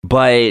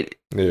 but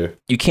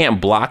you can't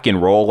block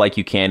and roll like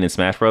you can in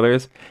Smash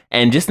Brothers.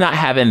 And just not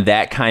having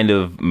that kind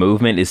of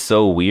movement is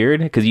so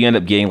weird, because you end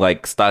up getting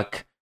like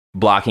stuck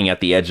blocking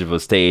at the edge of a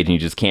stage and you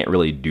just can't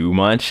really do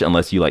much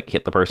unless you like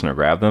hit the person or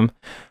grab them.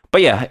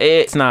 But yeah,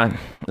 it's not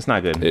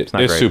good. It's not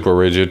great. Super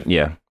rigid.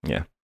 Yeah.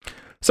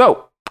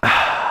 So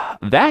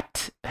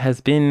that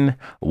has been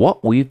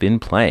what we've been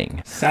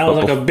playing. Sounds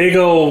like a big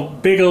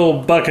old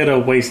bucket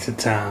of wasted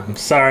time.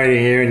 Sorry to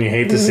hear, and you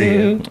hate to see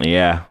it.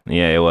 Yeah,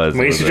 it was.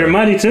 Wasted your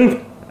money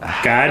too.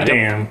 God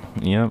damn.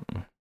 Yep.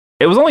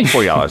 It was only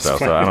 $40 though,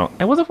 so I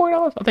don't. It was it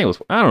 $40? I think it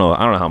was. I don't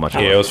know how much.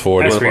 Yeah, it was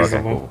 $40. That's Okay,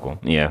 reasonable. cool.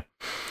 Yeah.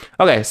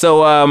 Okay,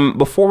 so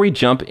before we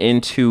jump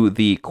into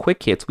the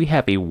quick hits, we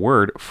have a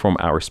word from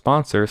our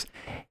sponsors.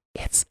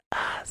 It's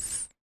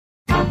us.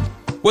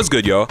 What's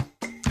good, y'all?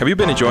 Have you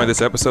been enjoying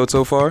this episode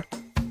so far?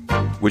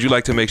 Would you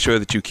like to make sure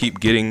that you keep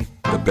getting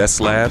the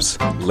best laughs,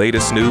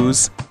 latest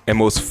news, and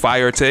most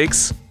fire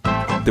takes?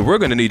 Then we're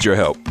going to need your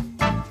help.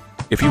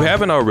 If you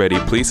haven't already,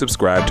 please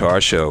subscribe to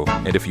our show.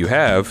 And if you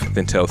have,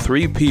 then tell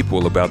 3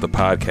 people about the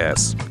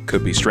podcast.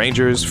 Could be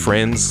strangers,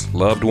 friends,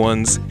 loved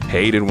ones,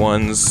 hated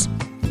ones,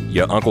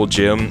 your Uncle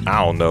Jim,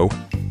 I don't know.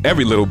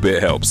 Every little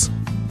bit helps.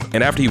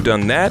 And after you've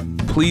done that,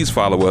 please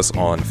follow us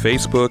on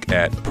Facebook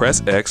at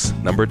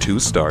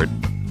PressX2Start,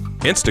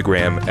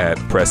 Instagram at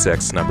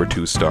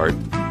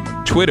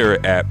PressX2Start,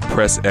 Twitter at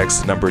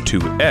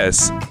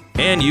PressX2S,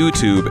 and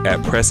YouTube at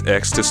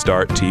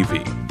PressX2Start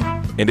TV.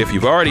 And if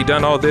you've already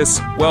done all this,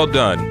 well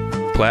done.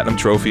 Platinum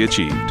Trophy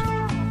achieved.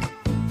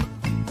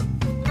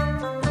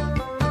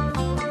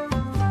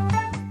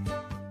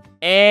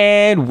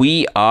 And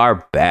we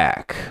are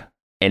back.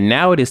 And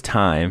now it is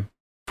time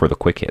for the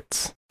quick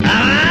hits.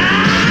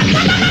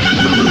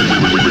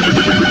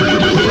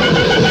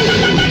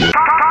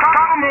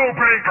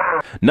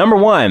 Number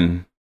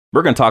 1,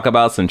 we're going to talk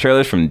about some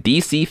trailers from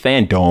DC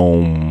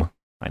Fandom.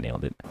 I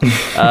nailed it.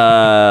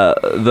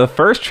 The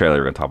first trailer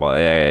we're going to talk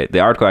about, the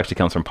article actually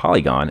comes from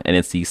Polygon, and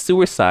it's the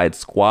Suicide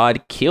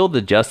Squad Kill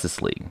the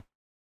Justice League.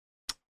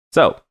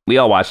 So, we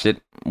all watched it.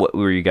 What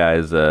were you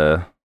guys'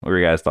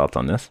 thoughts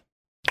on this?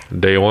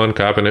 Day one,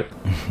 copping it.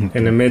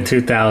 In the mid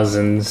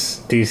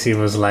 2000s, DC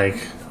was like,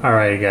 all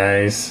right,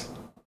 guys,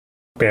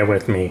 bear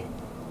with me.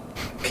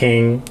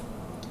 King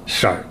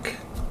Shark.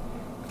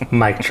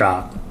 Mic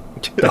drop.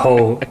 The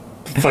whole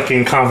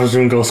fucking conference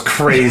room goes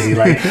crazy.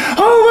 Like,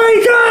 oh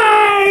my god!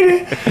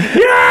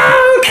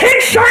 No! King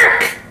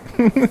Shark!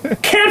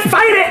 Can't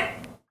fight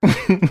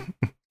it!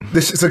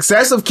 The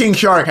success of King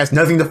Shark has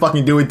nothing to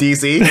fucking do with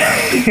DC.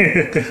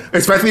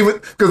 Especially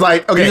because,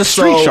 like, okay, he's a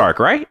street shark,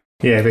 right?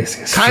 Yeah,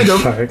 basically. Kind of.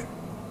 Shark.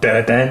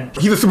 Da-da-da.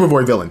 He's a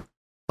Superboy villain.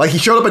 Like, he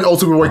showed up in old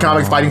Superboy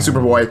comics fighting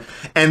Superboy,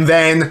 and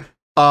then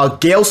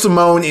Gail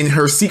Simone in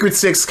her Secret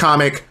Six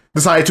comic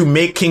decided to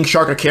make King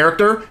Shark a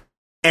character,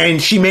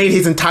 and she made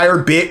his entire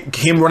bit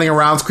him running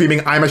around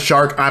screaming, I'm a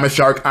shark, I'm a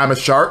shark, I'm a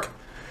shark.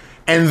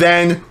 And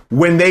then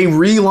when they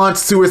relaunched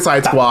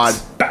Suicide Squad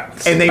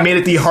and they made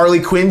it the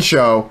Harley Quinn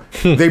show,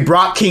 they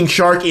brought King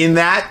Shark in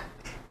that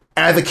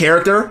as a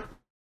character,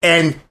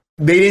 and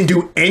they didn't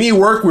do any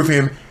work with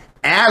him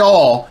at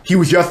all. He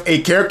was just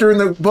a character in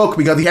the book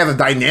because he has a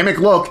dynamic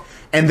look.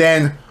 And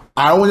then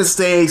I want to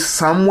say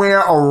somewhere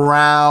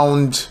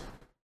around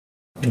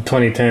in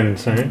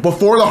 2010s, right?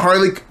 Before the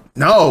Harley,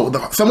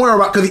 somewhere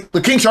around, because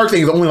the King Shark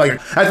thing is only like,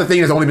 that's the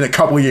thing, it's only been a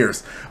couple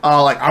years.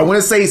 Like, I want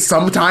to say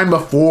sometime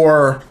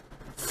before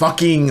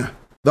fucking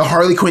the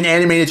Harley Quinn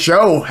animated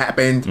show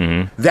happened.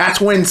 Mm-hmm. That's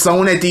when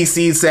someone at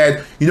DC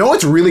said, you know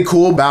what's really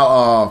cool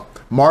about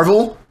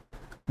Marvel?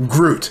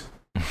 Groot.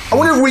 I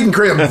wonder if we can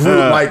create a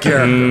Groot-like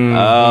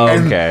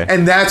character. Okay.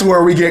 And that's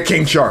where we get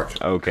King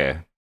Shark. Okay.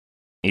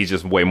 He's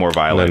just way more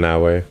violent. In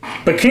that way.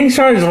 But King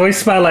Shark is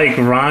voiced by, like,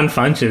 Ron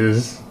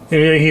Funches. I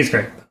mean, he's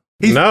great.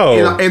 In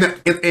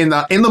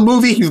the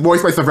movie, he's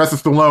voiced by Sylvester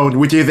Stallone,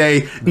 which is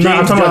a No,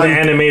 I'm talking about the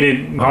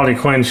animated Harley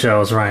Quinn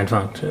shows, Ryan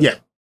Funches. Yeah.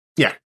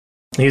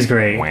 He's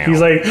great. Wow. He's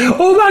like,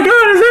 oh my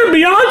god, is that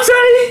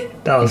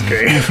Beyonce? That was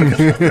great.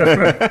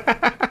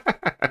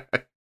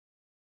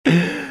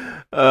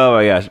 Oh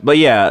my gosh. But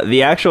yeah,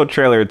 the actual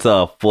trailer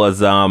itself was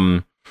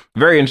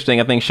very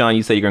interesting. I think, Sean,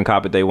 you said you're going to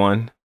cop it day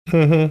one.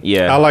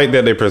 Yeah. I like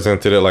that they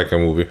presented it like a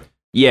movie.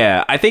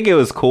 Yeah, I think it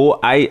was cool.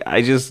 I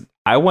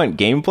want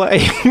gameplay.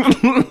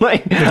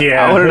 Like,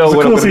 Yeah, I want to know it was a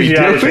what cool I'm going to be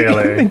CGI doing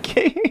trailer. in the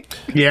game.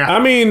 Yeah. I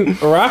mean,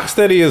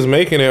 Rocksteady is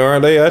making it,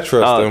 aren't they? I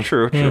trust them.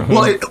 True.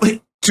 Well,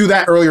 to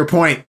that earlier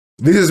point,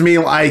 this is me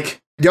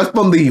like just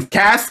from the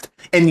cast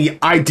and the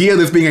idea of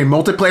this being a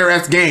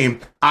multiplayer-esque game.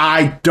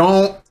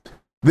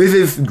 This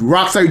is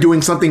Rockstar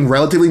doing something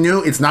relatively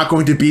new. It's not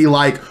going to be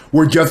like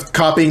we're just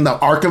copying the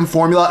Arkham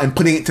formula and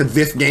putting it to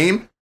this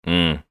game.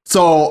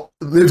 So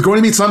there's going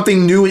to be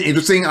something new and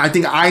interesting. I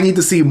think I need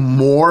to see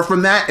more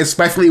from that,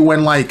 especially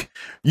when like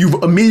you've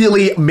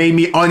immediately made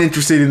me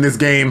uninterested in this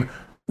game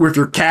with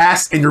your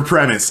cast and your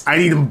premise. I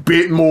need a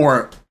bit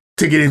more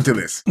to get into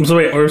this. So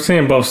wait, we're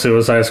seeing both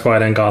Suicide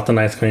Squad and Gotham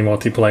Knights coming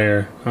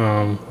multiplayer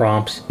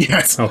romps.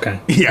 Yes. Okay.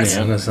 Yes.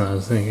 Yeah, that's what I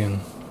was thinking.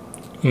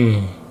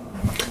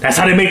 That's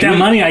how they make that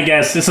money, I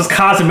guess. This is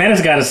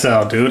cosmetics got to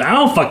sell, dude. I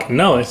don't fucking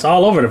know. It's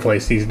all over the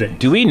place these days.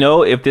 Do we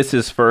know if this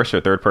is first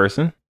or third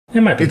person?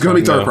 It might be. It's going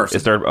to be third person.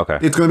 It's third. Okay.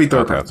 It's going to be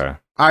third person. Okay.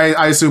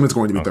 I assume it's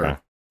going to be third.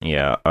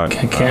 Yeah.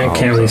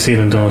 Can't really see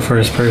them doing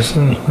first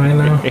person right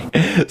now.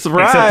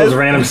 Surprise! Except those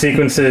random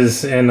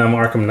sequences in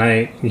Arkham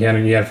Knight.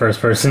 You had first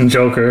person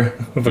Joker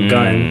with a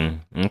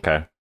gun.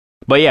 Okay.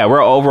 But yeah,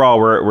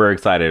 we're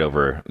excited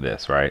over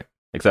this, right?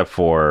 Except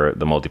for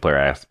the multiplayer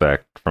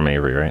aspect from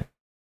Avery, right?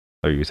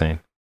 What are you saying?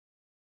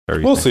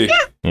 We'll see.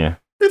 Yeah.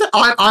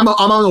 I'm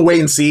on the wait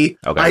and see.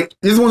 Okay. Like,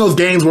 this is one of those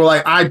games where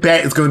like I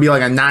bet it's going to be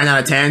like a 9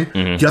 out of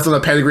 10 just on the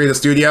pedigree of the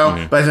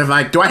studio. But if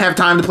like, do I have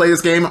time to play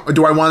this game or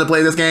do I want to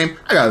play this game?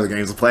 I got other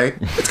games to play.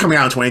 It's coming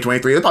out in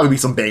 2023. There'll probably be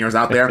some bangers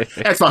out there.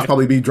 Xbox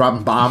probably be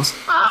dropping bombs.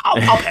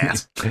 I'll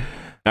pass.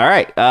 All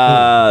right.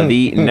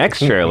 The next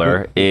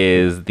trailer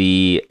is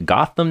the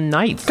Gotham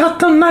Knights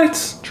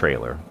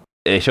trailer.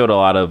 It showed a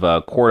lot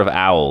of Court of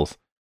Owls.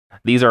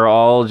 These are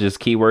all just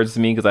keywords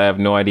to me because I have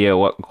no idea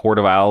what Court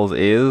of Owls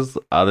is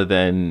other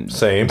than...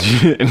 Same.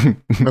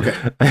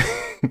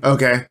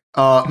 Okay.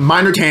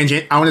 Minor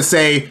tangent. I want to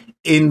say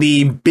in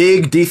the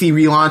big DC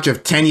relaunch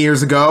of 10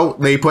 years ago,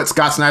 they put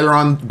Scott Snyder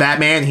on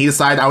Batman. He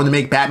decided I want to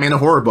make Batman a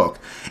horror book.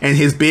 And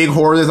his big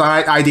horror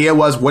design idea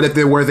was, what if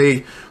there was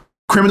a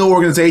criminal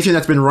organization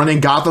that's been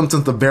running Gotham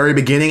since the very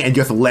beginning and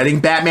just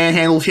letting Batman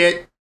handle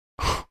shit?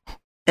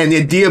 And the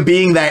idea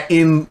being that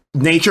in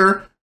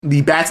nature...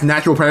 the Bat's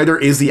natural predator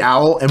is the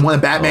owl, and one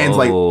of Batman's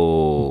like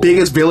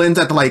biggest villains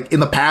at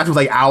in the past was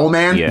like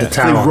Owlman. Yeah.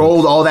 They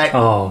rolled all that.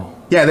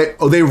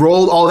 They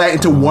rolled all that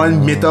into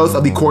one mythos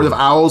of the Court of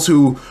Owls,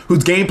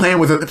 whose game plan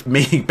was to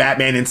make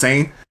Batman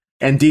insane.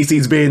 And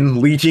DC's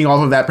been leeching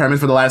off of that premise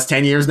for the last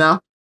 10 years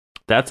now.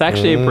 That's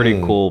actually a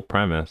pretty cool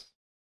premise.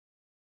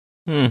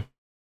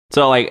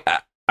 So like,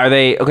 are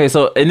they okay?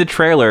 So in the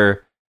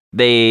trailer,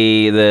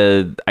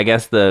 I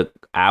guess the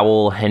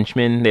owl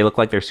henchmen, they look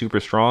like they're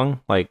super strong.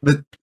 Like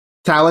the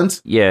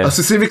Talons? Yeah.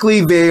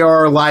 Specifically, they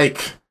are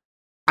like,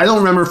 I don't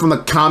remember from the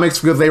comics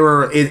because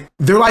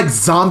they're like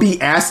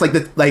zombie-esque.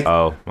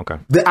 Oh, okay.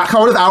 The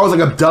Court of Owls like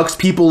abducts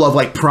people of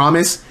like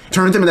promise,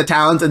 turns them into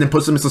Talons, and then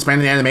puts them in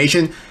suspended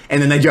animation,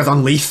 and then they just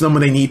unleash them when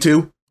they need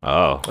to.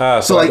 Oh.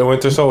 So like the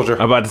Winter Soldier.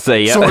 I'm about to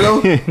say, yeah. Sort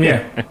of.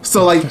 Yeah.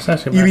 So like,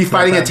 you'd be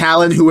fighting a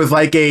Talon who was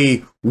like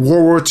a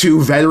World War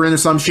II veteran or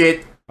some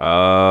shit.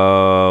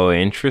 Oh,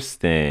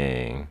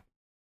 interesting.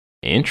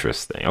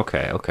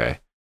 Okay.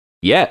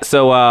 Yeah,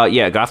 so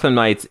Gotham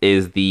Knights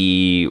is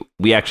we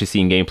actually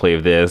seen gameplay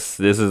of this.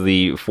 This is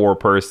the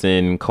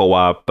 4-person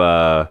co-op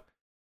RPG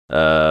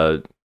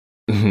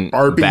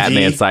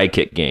Batman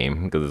sidekick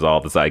game because it's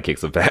all the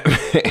sidekicks of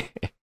Batman.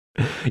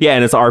 Yeah,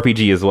 and it's an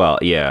RPG as well.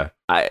 Yeah.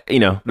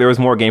 There was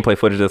more gameplay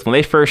footage of this. When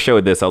they first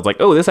showed this, I was like,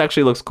 "Oh, this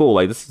actually looks cool.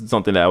 Like this is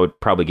something that I would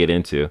probably get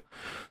into."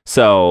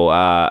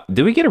 So,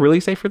 did we get a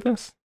release date for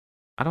this?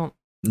 I don't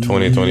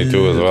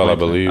 2022 as well, I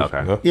believe.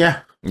 Okay.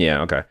 Yeah.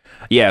 Okay.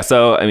 Yeah.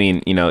 So I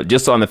mean,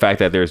 just on the fact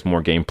that there's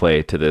more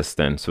gameplay to this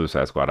than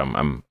Suicide Squad,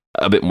 I'm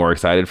a bit more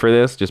excited for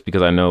this just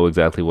because I know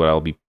exactly what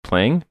I'll be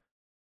playing.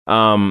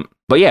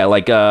 But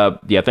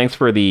yeah, thanks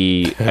for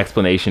the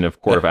explanation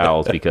of Court of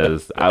Owls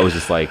because I was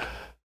just like,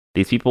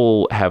 these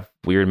people have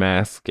weird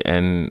masks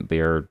and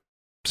they're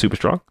super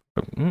strong.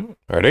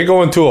 Are they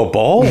going to a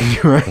ball?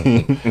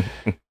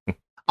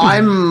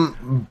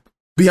 I'm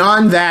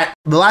beyond that.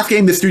 The last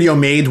game the studio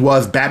made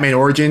was Batman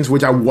Origins,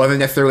 which I wasn't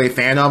necessarily a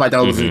fan of. I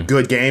thought it was a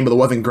good game, but it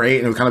wasn't great,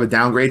 and it was kind of a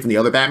downgrade from the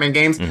other Batman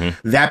games.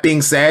 That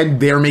being said,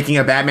 they're making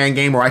a Batman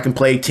game where I can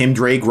play Tim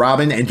Drake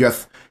Robin and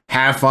just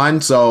have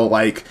fun. So,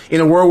 like,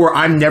 in a world where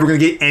I'm never going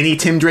to get any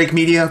Tim Drake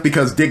media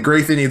because Dick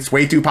Grayson is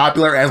way too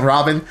popular as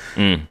Robin,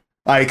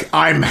 like,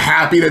 I'm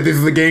happy that this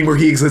is a game where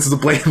he exists as a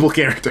playable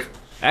character.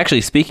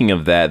 Actually, speaking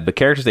of that, the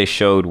characters they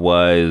showed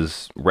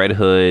was Red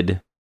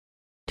Hood,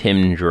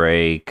 Tim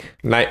Drake,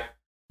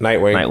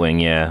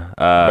 Nightwing, yeah,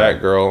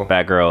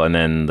 Batgirl, and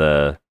then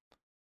the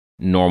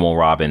normal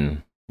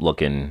Robin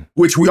looking.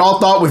 Which we all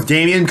thought was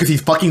Damien because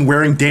he's fucking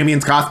wearing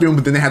Damien's costume,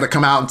 but then they had to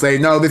come out and say,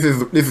 no, this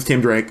is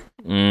Tim Drake.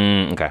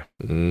 Okay.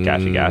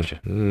 Gotcha.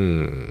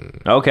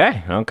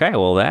 Okay.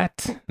 Well,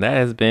 that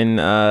has been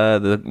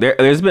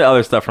there's been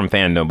other stuff from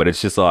fandom, but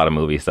it's just a lot of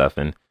movie stuff,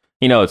 and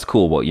it's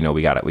cool. Well,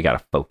 we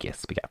gotta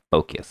focus. We gotta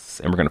focus,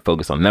 and we're gonna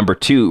focus on number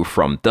 2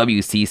 from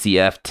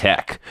WCCF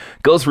Tech.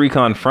 Ghost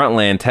Recon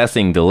Frontline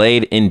testing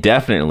delayed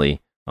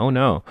indefinitely. Oh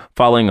no!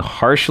 Following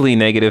harshly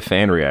negative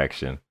fan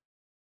reaction.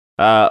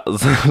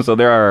 So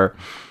there are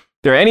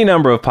any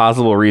number of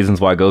possible reasons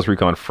why Ghost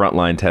Recon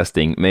Frontline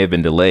testing may have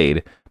been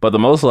delayed, but the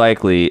most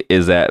likely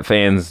is that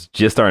fans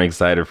just aren't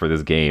excited for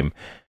this game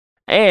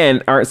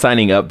and aren't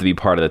signing up to be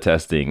part of the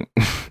testing.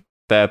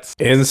 That's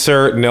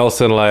insert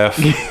Nelson laugh.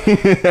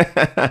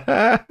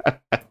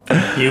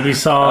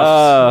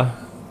 Ubisoft,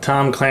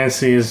 Tom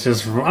Clancy is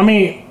just... I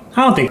mean,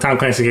 I don't think Tom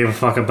Clancy gave a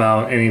fuck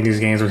about any of these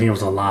games when he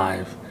was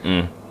alive.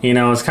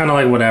 It's kind of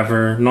like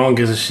whatever. No one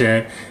gives a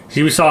shit.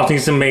 Ubisoft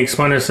needs to make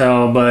Splinter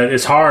Cell, but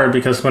it's hard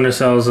because Splinter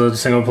Cell is a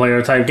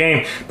single-player type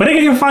game. But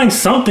they can find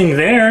something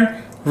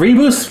there.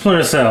 Reboot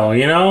Splinter Cell,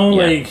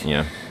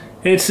 Yeah.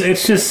 It's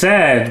just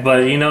sad,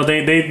 but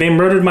they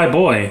murdered my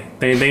boy.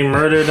 They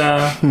murdered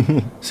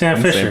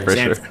Sam Fisher.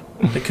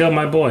 They killed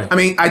my boy. I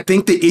mean, I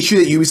think the issue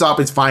that Ubisoft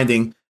is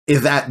finding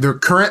is that their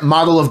current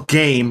model of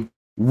game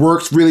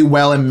works really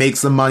well and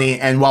makes them money,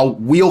 and while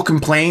we'll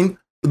complain,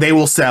 they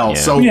will sell. Yeah.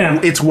 So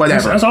it's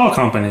whatever. That's all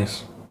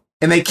companies.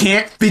 And they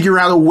can't figure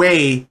out a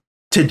way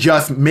to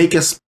just make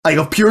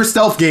a pure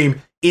stealth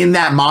game in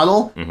that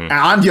model. And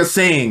I'm just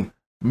saying,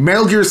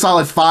 Metal Gear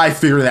Solid 5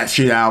 figured that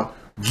shit out.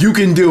 You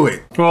can do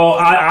it. Well,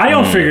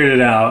 IO figured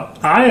it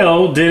out.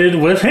 IO did it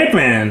with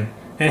Hitman.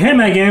 And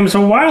Hitman games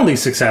are wildly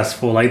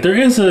successful. Like, there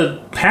is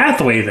a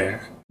pathway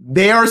there.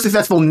 They are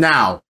successful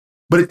now,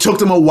 but it took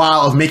them a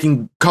while of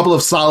making a couple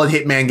of solid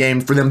Hitman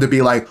games for them to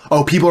be like,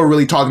 oh, people are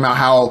really talking about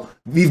how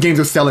these games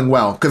are selling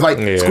well. Because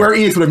Square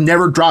Enix would have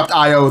never dropped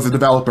IO as a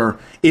developer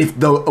if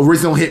the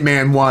original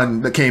Hitman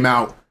 1 that came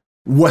out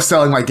was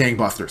selling like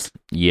gangbusters.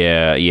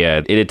 Yeah.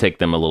 It did take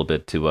them a little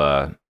bit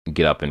to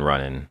get up and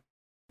running.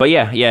 But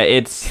yeah,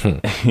 it's...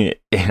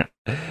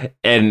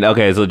 And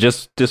okay, so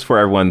just for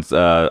everyone's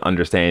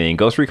understanding,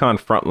 Ghost Recon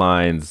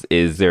Frontlines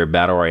is their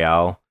battle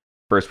royale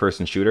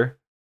first-person shooter.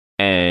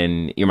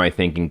 And you might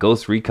thinking,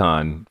 Ghost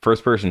Recon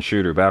first-person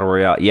shooter battle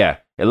royale. Yeah,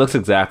 it looks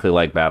exactly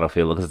like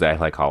Battlefield. It looks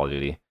exactly like Call of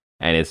Duty.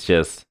 And it's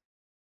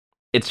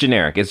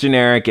generic. It's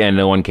generic, and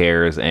no one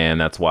cares.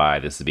 And that's why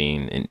this is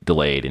being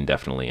delayed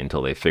indefinitely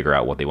until they figure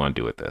out what they want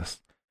to do with this.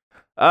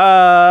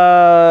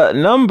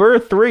 Number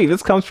 3.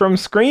 This comes from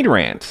Screen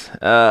Rant.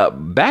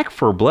 Back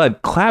 4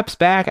 Blood claps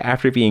back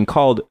after being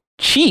called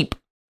cheap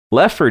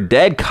Left 4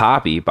 Dead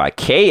copy by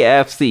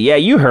KFC. Yeah,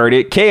 you heard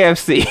it,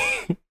 KFC.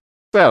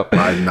 So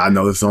I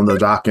know this on the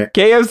docket.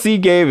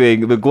 KFC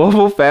Gaming, the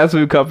global fast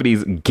food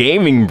company's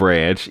gaming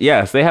branch.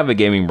 Yes, they have a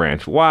gaming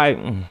branch.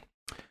 Why?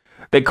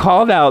 They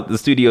called out the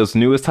studio's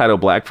newest title,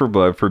 Black 4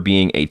 Blood, for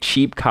being a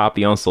cheap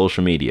copy on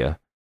social media.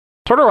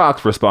 Turtle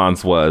Rock's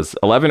response was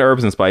 11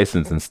 herbs and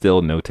spices and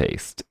still no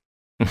taste.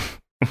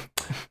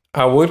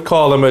 I would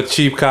call them a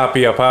cheap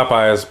copy of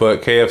Popeyes,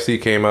 but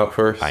KFC came out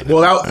first.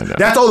 Well,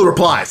 that's all the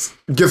replies.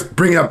 Just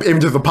bringing up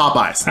images of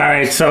Popeyes. All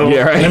right, so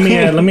let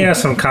me add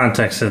some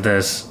context to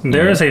this.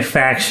 There is a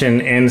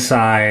faction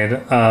inside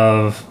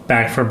of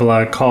Back 4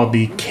 Blood called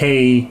the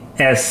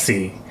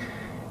KSC.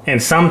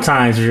 And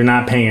sometimes if you're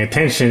not paying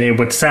attention, it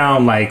would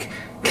sound like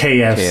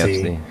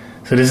KFC.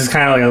 So this is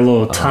kind of like a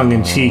little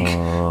tongue-in-cheek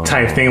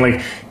type thing. Like,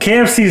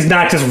 KFC is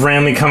not just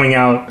randomly coming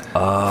out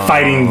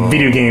fighting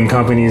video game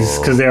companies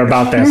because they're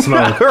about that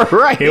smoke.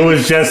 Right. It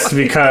was just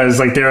because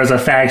like there was a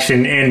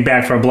faction in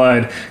Back 4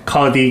 Blood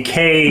called the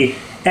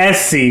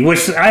KSC,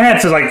 which I had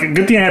to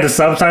good thing I had the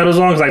subtitles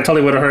on because I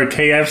totally would have heard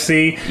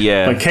KFC.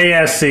 Yeah. But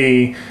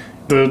KFC,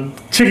 the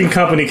chicken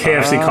company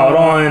KFC called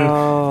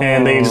on,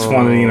 and they just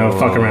wanted to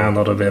fuck around a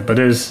little bit. But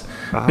this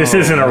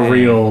isn't a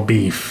real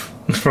beef.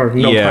 For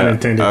no pun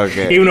intended.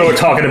 Okay. Even though we're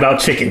talking about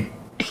chicken.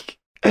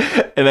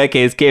 In that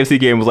case, KFC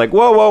Game was like,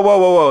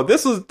 whoa.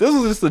 This was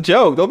just a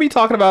joke. Don't be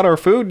talking about our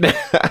food now.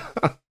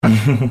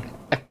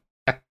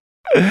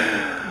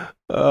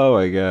 Oh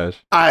my gosh.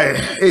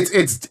 This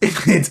is a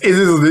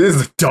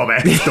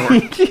dumbass story.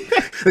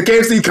 The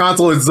KFC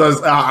console is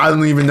just, I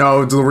don't even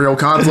know if it's a real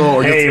console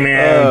or hey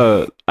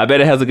man. I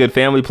bet it has a good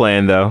family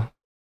plan though.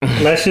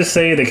 Let's just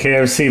say the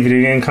KFC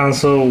video game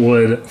console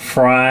would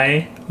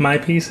fry my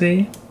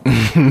PC.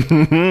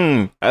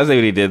 I see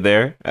what he did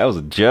there. That was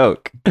a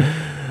joke. All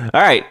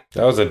right.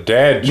 That was a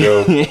dad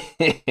joke.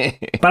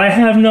 But I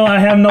have no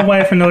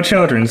wife and no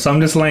children, so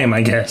I'm just lame,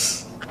 I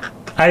guess.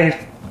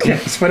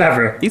 It's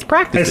whatever. He's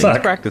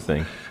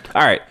practicing.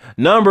 All right.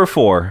 Number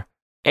 4.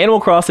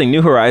 Animal Crossing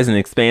New Horizons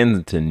expands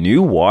into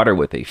new water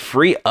with a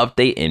free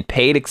update and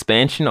paid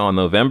expansion on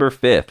November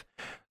 5th.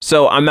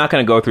 So I'm not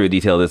going to go through the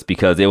detail of this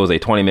because it was a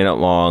 20-minute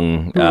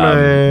long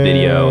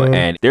video,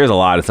 and there's a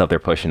lot of stuff they're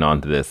pushing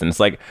onto this. And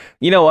it's like,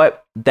 you know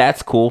what?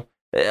 That's cool.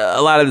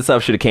 A lot of the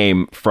stuff should have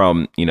came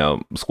from,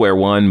 square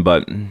one,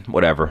 but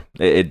whatever.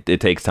 It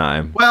takes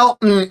time. Well,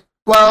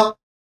 Well,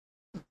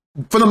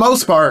 for the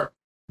most part,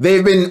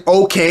 they've been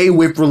okay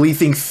with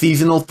releasing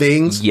seasonal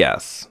things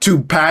Yes.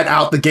 to pad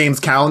out the game's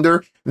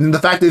calendar. And the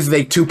fact is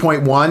they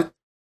 2.1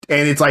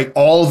 and it's like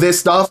all this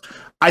stuff,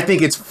 I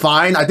think it's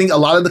fine. I think a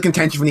lot of the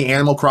contention from the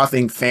Animal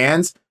Crossing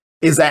fans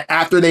is that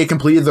after they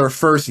completed their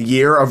first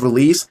year of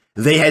release,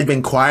 they had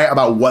been quiet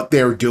about what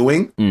they're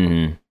doing.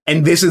 Mm-hmm.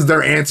 And this is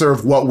their answer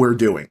of what we're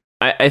doing.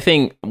 I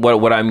think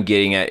what I'm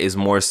getting at is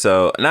more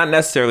so not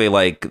necessarily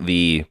like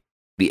the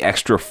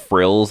extra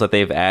frills that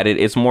they've added.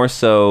 It's more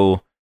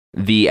so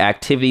the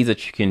activities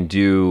that you can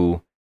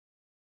do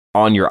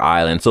on your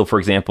island. So, for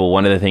example,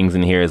 one of the things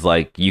in here is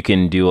like you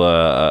can do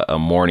a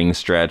morning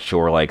stretch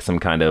or like some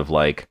kind of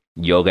like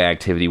yoga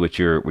activity with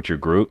your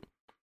group,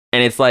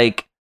 and it's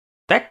like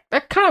that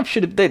kind of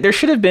should have there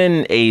should have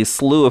been a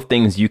slew of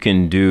things you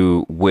can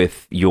do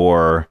with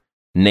your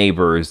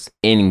neighbors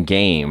in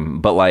game,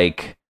 but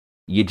like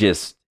you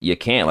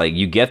can't, like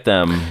you get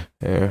them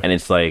and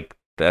it's like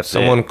that's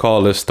someone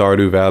call this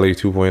Stardew Valley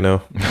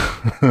 2.0.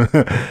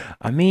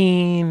 I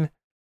mean,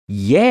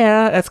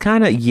 yeah, that's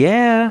kind of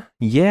yeah,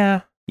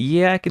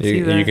 I can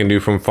see that. You can do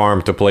from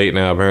farm to plate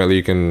now. Apparently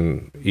you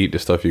can eat the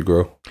stuff you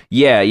grow.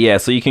 Yeah,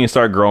 so you can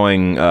start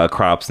growing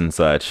crops and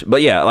such.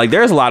 But yeah, like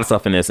there's a lot of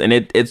stuff in this, and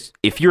it's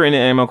if you're in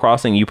Animal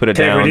Crossing, you put it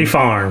down. Integrity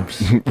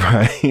Farms.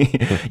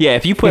 Right. Yeah,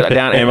 if you put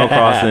down Animal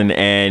Crossing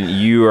and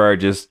you are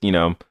just,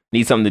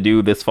 need something to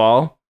do this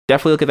fall,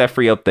 definitely look at that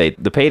free update.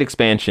 The paid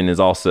expansion is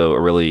also a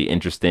really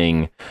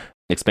interesting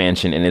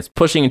expansion, and it's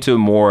pushing into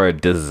more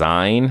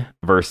design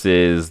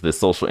versus the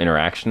social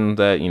interaction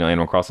that,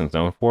 Animal Crossing is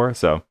known for.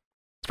 So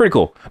it's pretty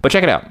cool. But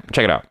check it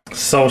out.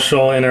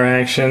 Social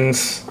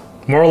Interactions.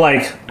 More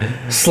like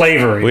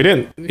slavery. You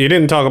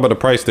didn't talk about the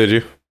price, did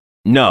you?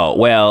 No.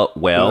 Well,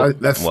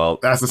 that's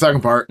the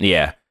second part.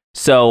 Yeah.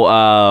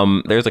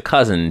 So there's a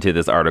cousin to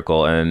this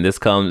article, and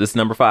this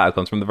number 5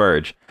 comes from The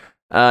Verge.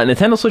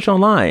 Nintendo Switch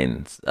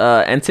Online,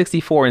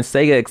 N64 and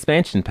Sega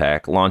expansion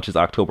pack launches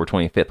October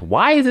 25th.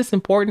 Why is this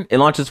important? It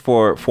launches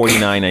for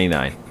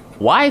 $49.99.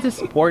 Why is this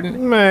important?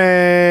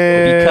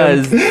 Man.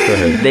 Because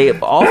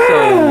they've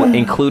also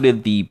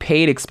included the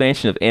paid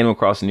expansion of Animal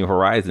Crossing New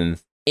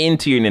Horizons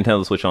into your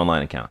Nintendo Switch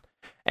Online account.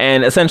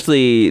 And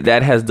essentially,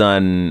 that has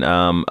done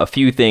a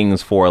few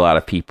things for a lot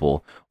of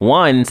people.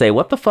 One, say,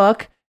 what the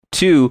fuck?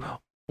 Two,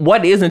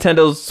 what is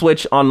Nintendo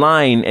Switch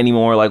Online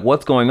anymore? Like,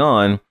 what's going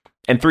on?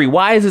 And 3,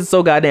 why is it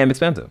so goddamn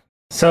expensive?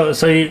 So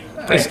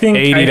I think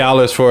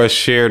 $80 for a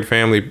shared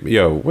family.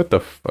 Yo, what the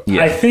fuck?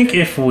 Yeah. I think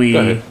if we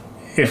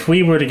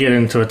were to get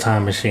into a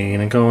time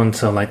machine and go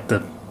into like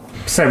the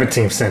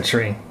 17th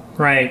century,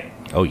 right?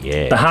 Oh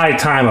yeah, the high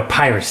time of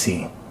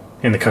piracy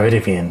in the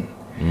Caribbean.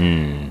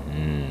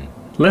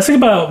 Mm-hmm. Let's think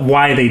about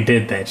why they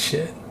did that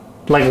shit.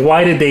 Like,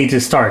 why did they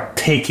just start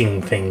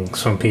taking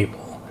things from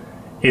people?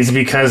 Is it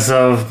because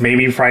of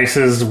maybe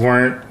prices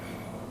weren't,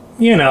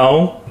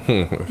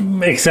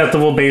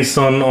 acceptable based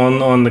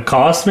on the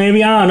cost?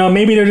 Maybe, I don't know,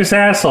 maybe they're just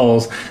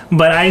assholes.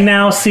 But I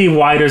now see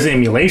why there's an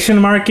emulation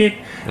market.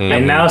 I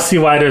now see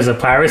why there's a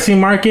piracy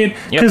market,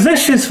 because that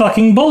shit's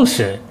fucking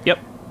bullshit. Yep.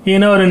 The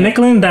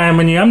nickel and dime,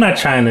 I'm not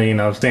trying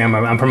to say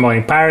I'm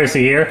promoting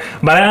piracy here,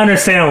 but I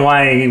understand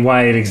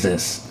why it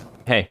exists.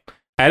 Hey,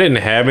 I didn't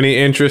have any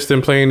interest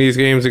in playing these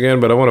games again,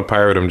 but I want to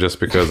pirate them just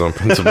because on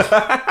principle.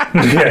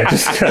 Yeah,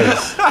 just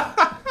because.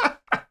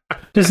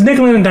 Just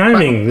nickel and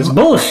diming. This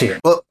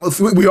bullshit. Well,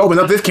 we opened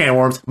up this can of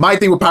worms. My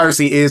thing with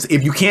piracy is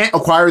if you can't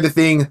acquire the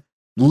thing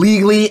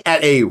legally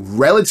at a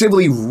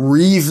relatively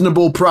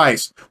reasonable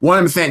price,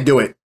 100% do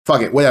it.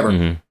 Fuck it, whatever.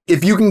 Mm-hmm.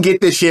 If you can get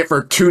this shit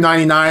for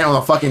 $2.99 on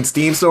a fucking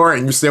Steam store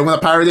and you're still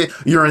gonna pirate it,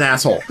 you're an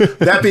asshole.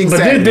 That being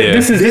said,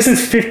 this is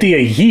 $50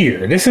 a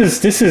year. This is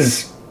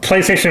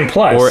PlayStation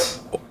Plus.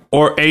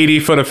 Or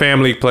 $80 for the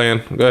family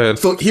plan. Go ahead.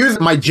 So here's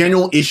my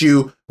general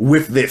issue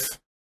with this.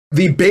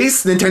 The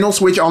base Nintendo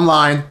Switch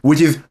Online, which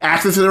is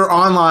access to their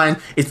online,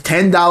 it's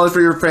 $10 for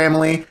your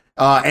family,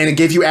 and it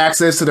gives you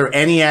access to their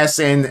NES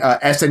and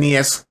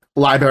SNES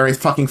library. It's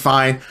fucking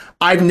fine.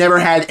 I've never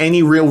had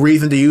any real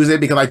reason to use it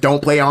because I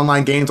don't play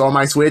online games on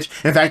my Switch.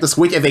 In fact, the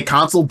Switch as a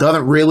console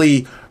doesn't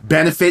really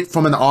benefit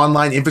from an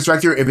online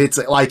infrastructure if it's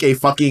like a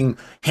fucking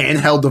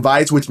handheld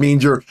device, which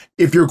means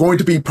if you're going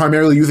to be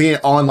primarily using it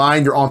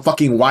online, you're on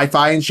fucking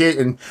Wi-Fi and shit,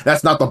 and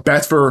that's not the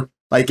best for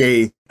like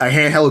a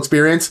handheld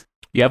experience.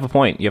 You have a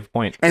point.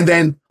 And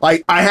then,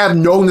 like, I have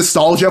no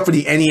nostalgia for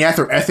the NES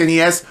or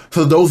SNES,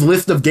 so those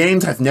lists of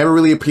games have never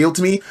really appealed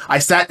to me. I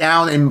sat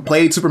down and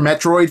played Super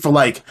Metroid for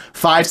like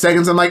 5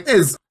 seconds. I'm like,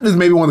 this is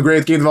maybe one of the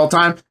greatest games of all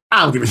time.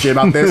 I don't give a shit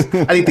about this.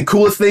 I think the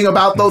coolest thing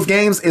about those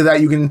games is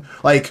that you can,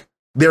 like,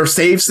 their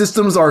save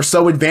systems are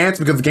so advanced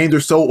because the games are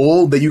so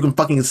old that you can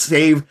fucking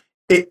save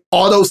it,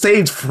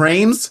 auto-saved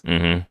frames.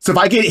 Mm-hmm. So if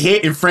I get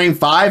hit in frame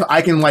 5,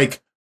 I can,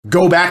 like,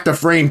 go back to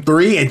frame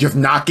 3 and just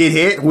not get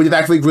hit, which is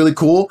actually really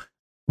cool.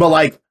 But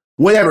like,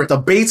 whatever, it's a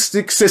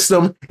basic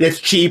system, it's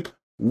cheap.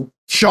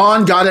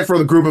 Sean got it for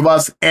the group of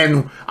us,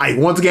 and I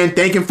once again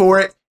thank him for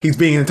it. He's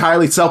being an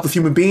entirely selfless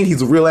human being.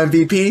 He's a real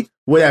MVP.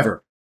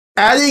 Whatever.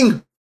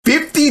 Adding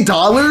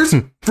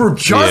 $50 for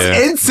just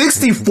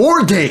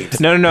N64 games.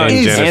 No. And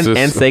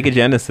Genesis. Sega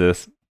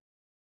Genesis.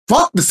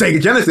 Fuck the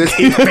Sega Genesis.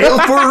 It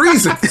failed for a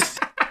reason.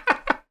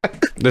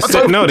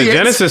 The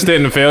Genesis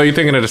didn't fail. You're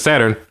thinking of the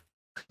Saturn.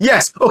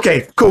 Yes.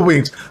 Okay. Cool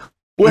beans.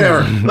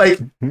 Whatever. like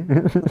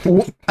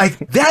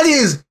that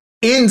is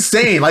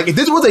insane. Like if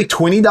this was a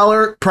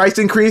 $20 price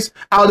increase,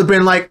 I would have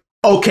been like,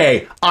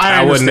 okay,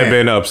 I wouldn't have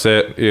been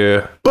upset.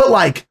 Yeah. But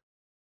like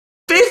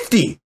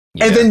 50.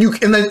 Yeah.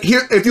 And then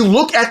here, if you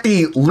look at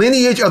the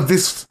lineage of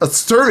this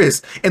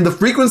service and the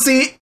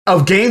frequency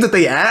of games that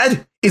they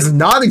add is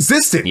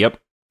non-existent. Yep.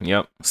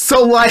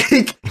 So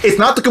like, it's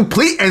not the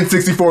complete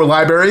N64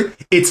 library.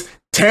 It's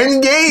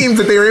 10 games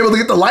that they were able to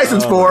get the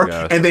license for,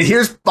 and then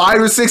here's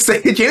 5 or 6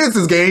 Sega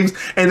Genesis games,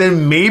 and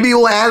then maybe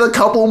we'll add a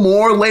couple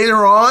more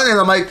later on. And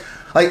I'm like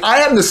I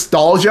have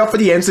nostalgia for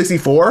the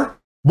N64,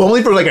 but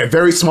only for like a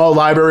very small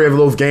library of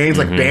those games,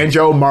 like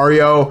Banjo,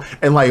 Mario,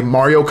 and like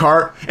Mario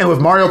Kart. And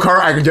with Mario Kart,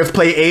 I can just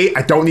play 8.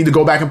 I don't need to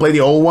go back and play the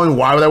old one.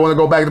 Why would I want to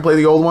go back to play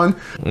the old one?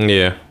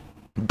 Yeah.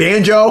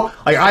 Banjo,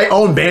 like I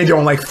own Banjo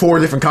on like 4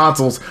 different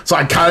consoles, so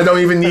I kind of don't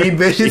even need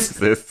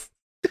this.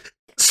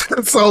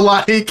 So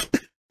like,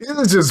 this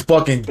is just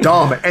fucking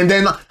dumb. And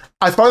then,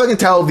 as far as I can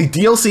tell, the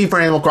DLC for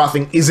Animal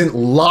Crossing isn't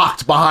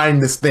locked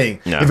behind this thing.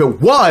 No. If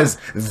it was,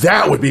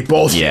 that would be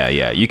bullshit.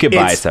 Yeah. You could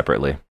buy it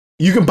separately.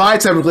 You can buy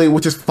it separately,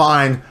 which is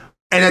fine.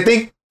 And I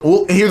think,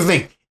 well, here's the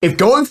thing. If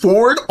going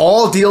forward,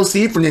 all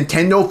DLC for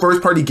Nintendo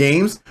first-party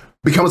games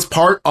becomes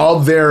part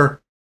of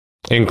their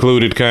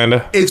included kind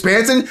of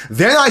expansion,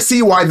 then I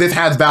see why this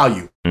has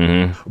value.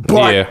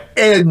 But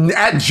and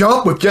at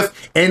jump with just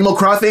Animal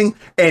Crossing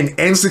and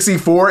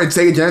N64 and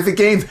Sega Genesis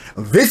games,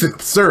 this is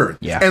absurd.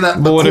 Yeah.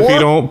 And but what if you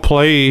don't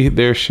play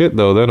their shit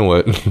though? Then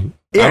what?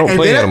 I don't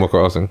play Animal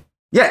Crossing.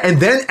 Yeah, and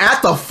then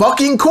at the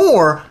fucking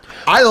core,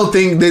 I don't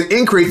think the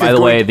increase. By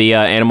the way, the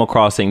Animal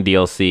Crossing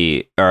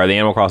DLC or the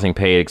Animal Crossing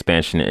paid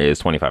expansion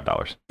is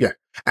 $25. Yeah,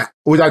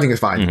 which I think is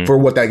fine for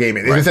what that game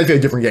is. It's essentially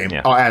a different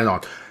game. I'll add it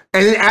on.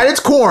 And then at its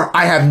core,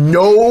 I have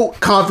no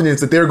confidence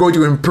that they're going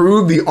to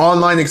improve the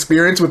online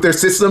experience with their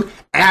system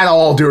at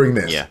all during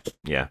this.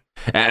 Yeah.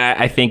 And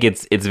I think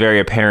it's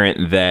very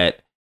apparent that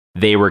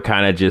they were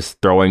kind of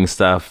just throwing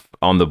stuff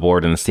on the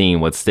board and seeing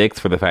what sticks,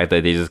 for the fact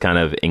that they just kind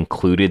of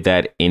included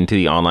that into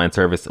the online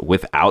service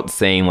without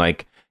saying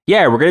like,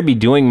 yeah, we're going to be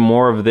doing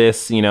more of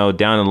this, down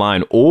the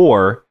line,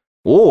 or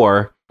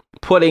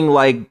putting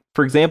like,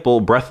 for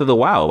example, Breath of the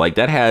Wild, like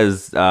that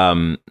has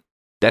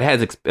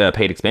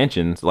paid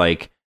expansions,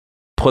 like,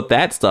 put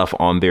that stuff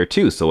on there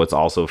too, so it's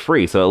also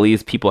free. So at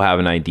least people have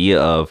an idea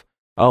of,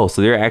 oh,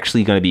 so they're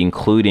actually going to be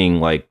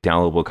including like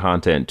downloadable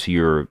content to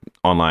your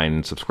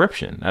online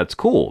subscription. That's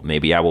cool.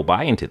 Maybe I will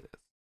buy into this.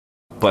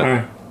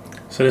 But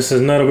so this is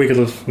another week of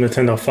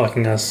Nintendo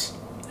fucking us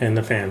and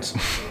the fans.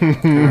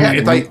 Yeah,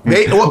 it's like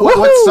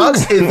what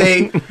sucks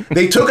is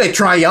they took a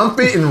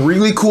triumphant and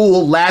really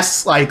cool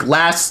last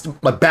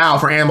bow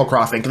for Animal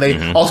Crossing.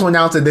 They also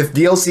announced that this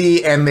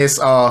DLC and this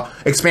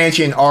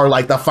expansion are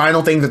like the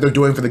final thing that they're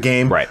doing for the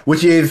game, right?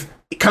 Which is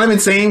kind of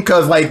insane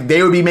because like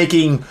they would be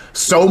making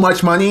so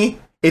much money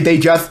if they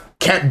just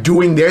kept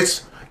doing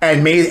this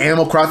and made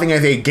Animal Crossing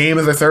as a game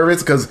as a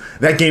service, because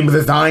that game was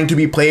designed to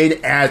be played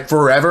at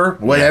forever,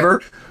 whatever.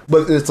 Yeah.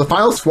 But it's the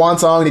final swan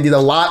song. They did a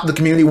lot the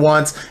community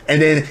wants,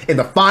 and then in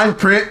the fine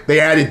print,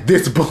 they added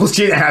this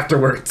bullshit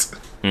afterwards.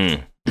 All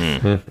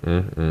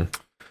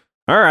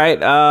right,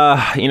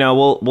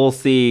 we'll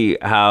see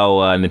how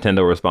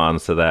Nintendo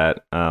responds to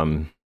that.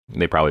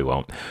 They probably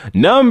won't.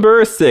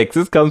 Number 6.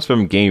 This comes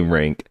from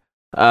GameRank.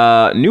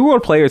 New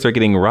World players are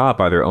getting robbed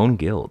by their own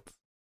guilds.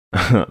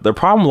 The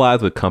problem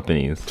lies with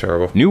companies.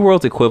 Terrible. New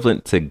World's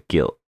equivalent to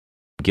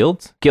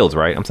guilds,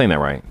 right? I'm saying that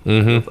right.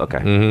 Okay.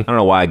 I don't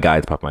know why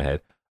guides pop in my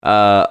head.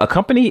 A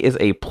company is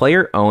a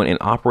player-owned and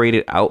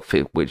operated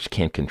outfit which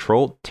can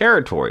control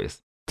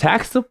territories,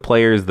 tax the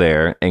players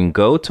there, and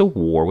go to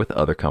war with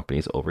other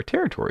companies over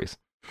territories.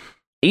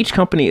 Each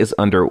company is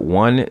under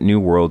one New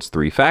World's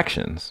 3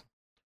 factions.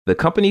 The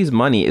company's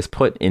money is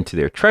put into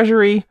their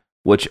treasury,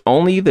 which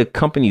only the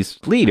company's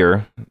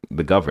leader,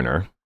 the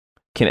governor,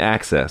 can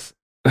access.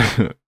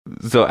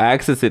 So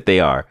access it they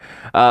are.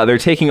 They're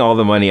taking all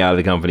the money out of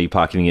the company,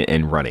 pocketing it,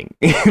 and running.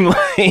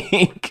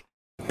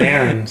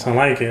 Barons, I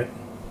like it.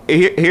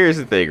 Here's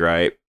the thing,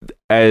 right?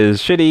 As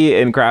shitty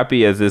and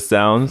crappy as this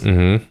sounds,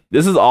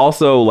 this is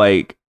also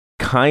like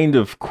kind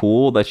of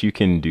cool that you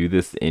can do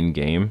this in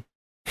game.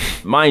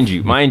 Mind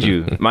you,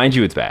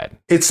 it's bad.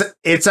 It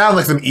sounds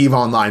like some EVE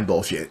Online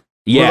bullshit.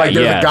 Yeah, like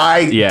there's a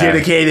guy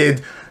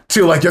dedicated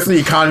to like just the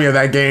economy of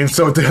that game,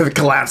 so it doesn't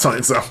collapse on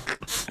itself.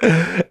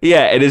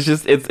 Yeah, and it's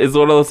just it's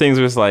one of those things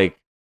where it's like,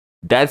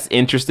 that's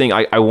interesting.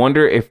 I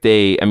wonder if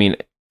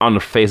on the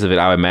face of it,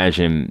 I would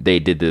imagine they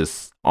did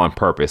this on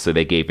purpose, so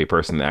they gave a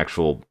person the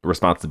actual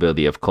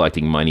responsibility of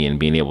collecting money and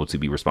being able to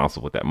be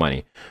responsible with that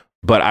money.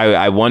 But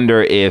I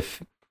wonder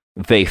if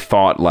they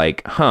thought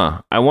like,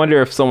 I wonder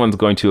if someone's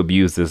going to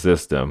abuse this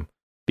system,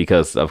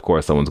 because of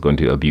course someone's going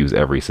to abuse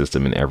every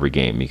system in every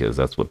game, because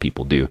that's what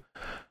people do.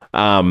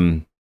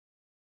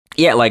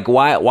 Yeah, like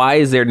why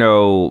is there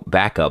no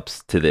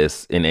backups to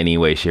this in any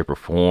way, shape, or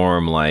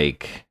form?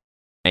 Like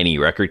any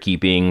record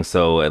keeping,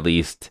 so at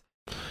least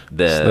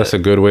that's a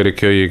good way to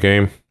kill your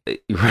game.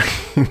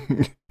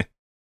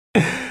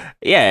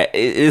 Yeah,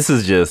 this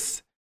is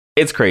just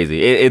it's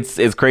crazy.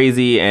 It's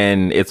crazy,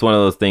 and it's one of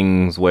those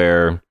things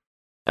where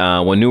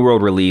when New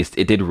World released,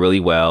 it did really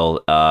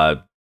well.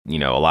 You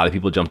know, a lot of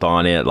people jumped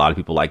on it. A lot of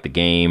people liked the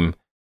game.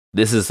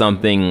 This is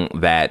something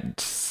that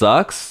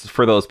sucks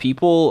for those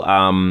people.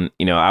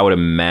 You know, I would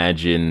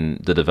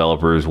imagine the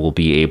developers will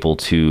be able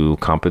to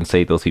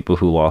compensate those people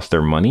who lost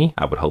their money.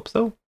 I would hope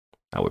so.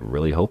 I would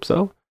really hope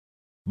so.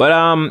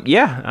 But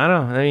yeah, I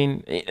don't know. I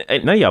mean,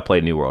 none of y'all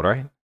played New World,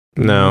 right?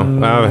 No,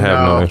 I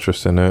have no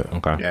interest in it.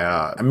 Okay.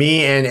 Yeah,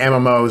 me and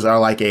MMOs are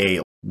like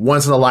a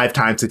once in a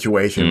lifetime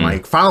situation.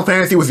 Like Final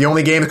Fantasy was the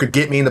only game that could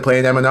get me into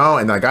playing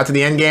MMO, and I got to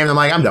the end game, and I'm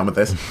like, I'm done with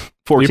this.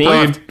 14. You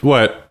played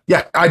what?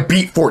 Yeah, I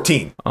beat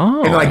 14.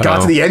 Oh, and then I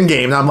got to the end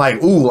game, and I'm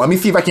like, ooh, let me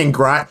see if I can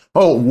grind.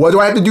 Oh, what do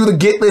I have to do to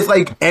get this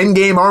like end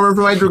game armor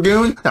for my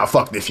Dragoon? Now,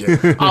 fuck this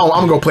shit. I'm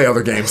gonna go play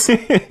other games.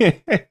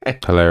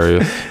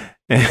 Hilarious.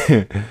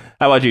 How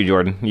about you,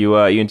 Jordan? You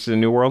interested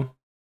in New World?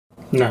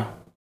 No.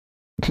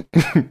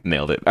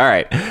 Nailed it. All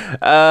right.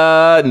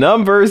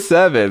 Number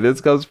 7.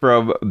 This comes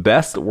from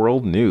Best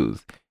World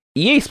News.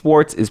 EA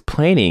Sports is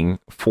planning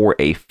for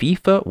a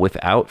FIFA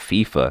without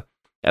FIFA,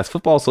 as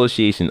Football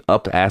Association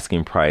upped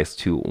asking price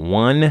to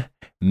 $1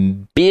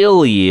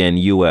 billion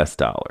US.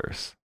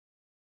 1,000.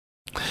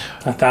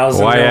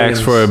 Why millions.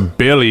 ask for $1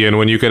 billion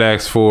when you could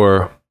ask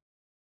for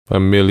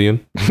 $1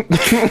 million?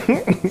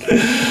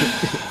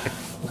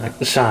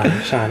 Sean,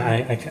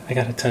 I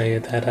gotta tell you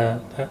that a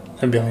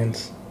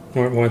billion's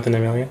more than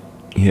 $1 million.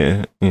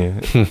 Yeah.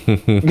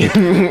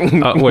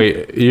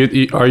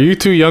 Wait, are you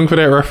too young for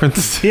that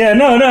reference? Yeah,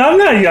 no, I'm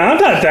not young. I'm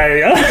not that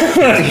young.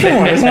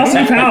 Come on, it's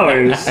Austin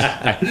Powers.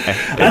 I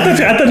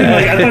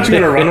thought you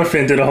were gonna run off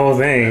into the whole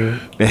thing.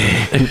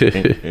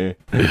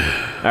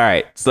 All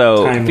right.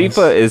 So Timeless.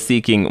 FIFA is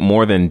seeking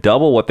more than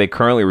double what they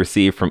currently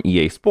receive from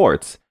EA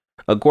Sports.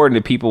 According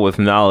to people with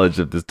knowledge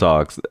of this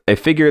talks, a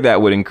figure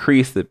that would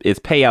increase its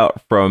payout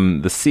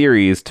from the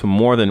series to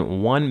more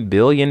than $1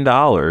 billion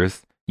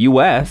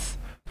US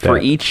for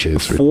each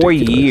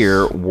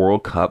 4-year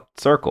World Cup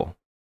cycle.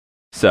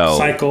 So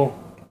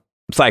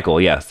cycle,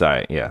 yes,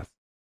 sorry, yes.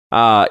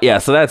 Yeah,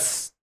 so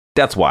that's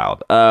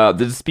wild. The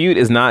dispute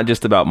is not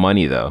just about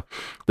money, though.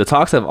 The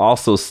talks have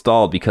also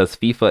stalled because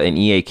FIFA and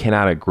EA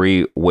cannot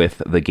agree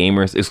with the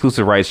gamers'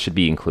 exclusive rights should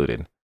be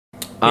included.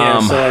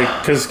 Yeah, so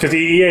like, because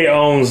EA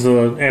owns the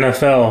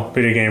NFL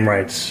video game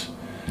rights.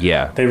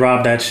 Yeah, they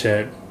robbed that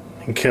shit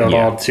and killed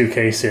all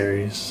 2K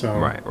series. So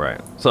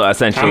right. So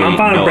essentially, I'm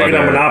fine breaking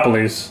up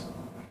monopolies.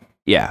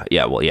 Yeah.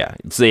 Well, yeah.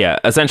 So yeah,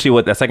 essentially,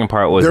 what the second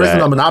part was there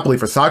isn't a monopoly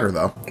for soccer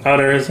though. Oh,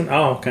 there isn't.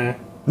 Oh, okay.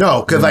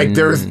 No, because like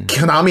there's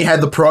Konami had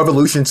the Pro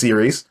Evolution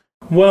series.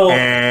 Well,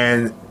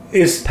 and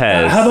it's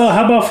PES.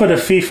 How about for the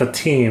FIFA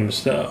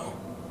teams though?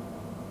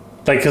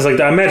 Like, because like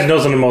I imagine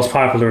those are the most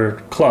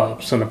popular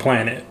clubs on the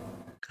planet.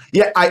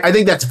 Yeah, I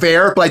think that's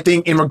fair, but I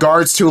think in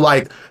regards to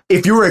like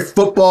if you were a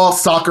football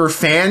soccer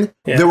fan,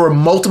 there were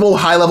multiple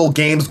high level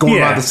games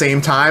going on at the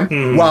same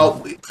time,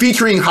 while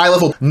featuring high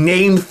level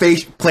named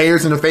face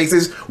players in the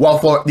faces. While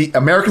for the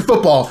American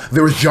football,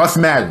 there was just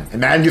Madden,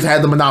 and Madden just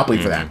had the monopoly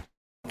for that.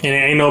 And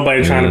ain't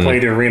nobody trying to play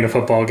the arena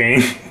football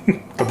game.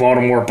 The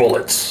Baltimore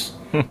Bullets.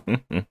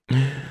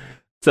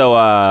 So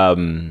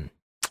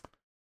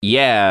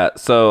yeah,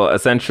 so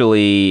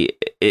essentially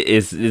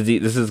this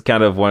is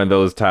kind of one of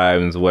those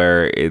times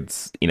where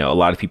it's, you know, a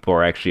lot of people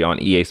are actually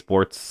on EA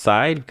Sports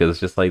side because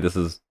it's just like this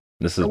is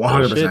 100%.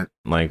 Bullshit.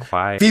 Like,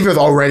 why? FIFA's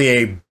already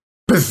a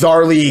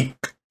bizarrely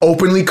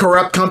openly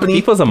corrupt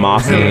company. FIFA's a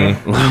mafia.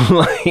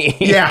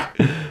 Yeah.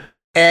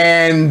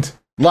 And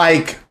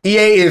like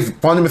EA is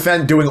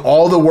fundamentally doing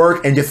all the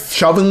work and just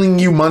shoveling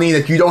you money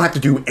that you don't have to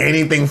do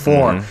anything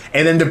for.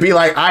 And then to be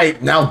like, I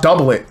now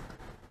double it.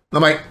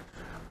 I'm like,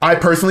 I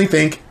personally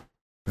think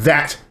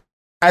that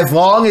as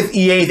long as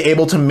EA is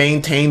able to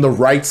maintain the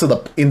rights of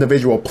the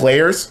individual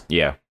players,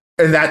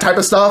 and that type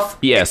of stuff,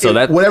 so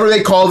that whatever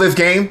they call this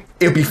game,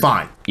 it'll be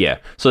fine. Yeah,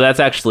 so that's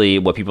actually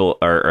what people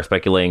are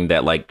speculating,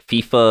 that like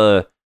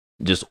FIFA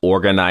just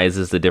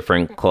organizes the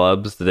different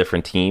clubs, the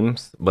different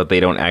teams, but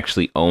they don't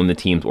actually own the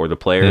teams or the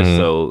players.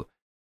 So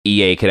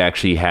EA could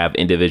actually have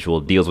individual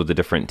deals with the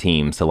different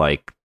teams to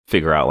like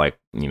figure out like,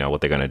 you know,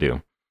 what they're gonna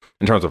do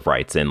in terms of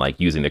rights and like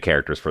using the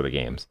characters for the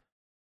games.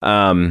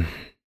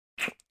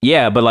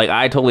 Yeah, but like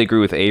I totally agree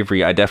with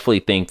Avery. I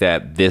definitely think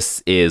that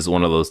this is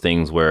one of those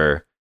things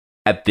where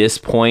at this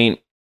point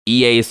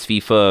EA's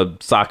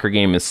FIFA soccer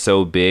game is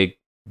so big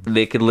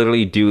they could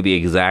literally do the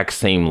exact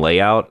same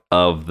layout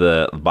of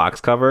the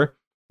box cover,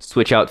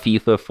 switch out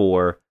FIFA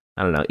for,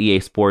 I don't know, EA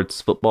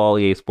Sports football,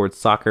 EA Sports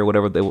soccer,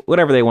 whatever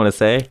they want to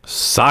say.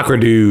 Soccer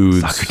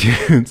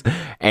dudes.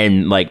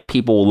 And like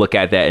people will look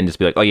at that and just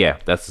be like, "Oh yeah,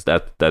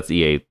 that's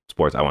EA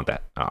Sports. I want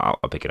that. I'll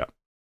pick it up."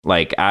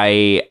 Like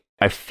I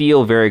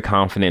feel very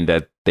confident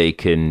that they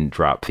can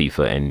drop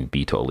FIFA and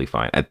be totally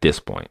fine at this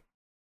point.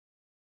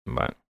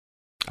 But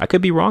I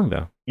could be wrong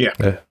though. Yeah.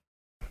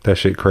 That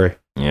shit cray.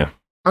 Yeah.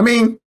 I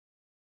mean,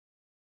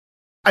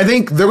 I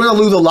think they're going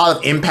to lose a lot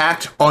of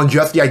impact on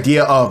just the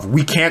idea of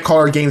we can't call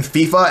our games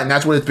FIFA, and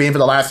that's what it's been for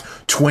the last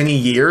 20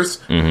 years.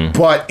 Mm-hmm.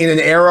 But in an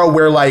era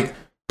where, like,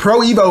 Pro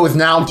Evo is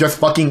now just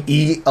fucking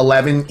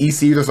E11,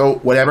 EC or so,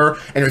 whatever,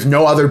 and there's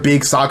no other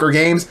big soccer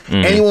games,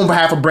 anyone with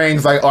half a brain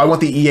is like, oh, I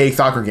want the EA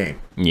soccer game.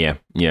 Yeah.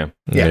 Yeah.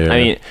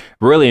 I mean,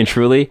 really and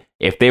truly,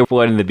 if they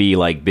wanted to be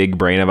like big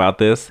brain about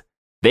this,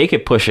 they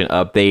could push an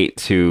update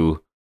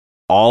to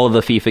all of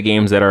the FIFA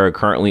games that are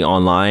currently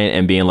online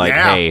and being like,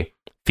 hey,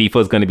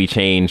 FIFA is going to be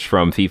changed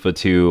from FIFA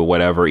to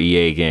whatever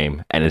EA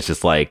game. And it's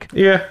just like,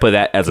 put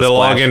that as a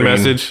login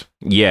message.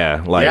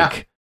 Yeah,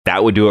 like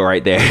that would do it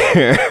right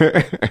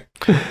there.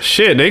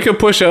 Shit, they could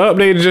push an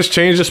update and just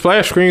change the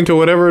splash screen to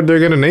whatever they're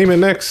going to name it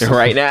next.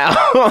 Right now.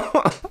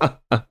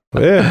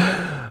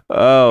 Yeah.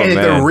 Oh, and if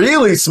man. they're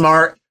really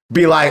smart,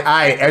 be like, all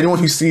right, anyone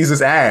who sees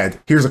this ad,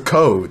 here's a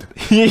code.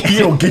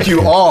 It'll get you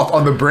off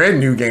on the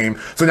brand new game.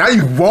 So now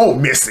you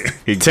won't miss it.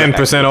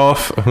 10%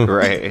 off.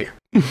 Right.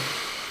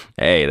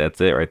 Hey, that's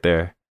it right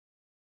there.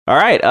 All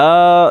right.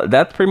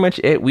 That's pretty much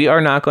it. We are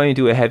not going to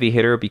do a heavy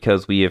hitter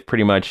because we have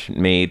pretty much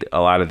made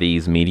a lot of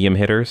these medium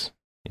hitters.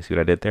 You see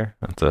what I did there?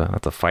 That's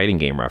a fighting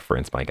game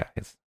reference, my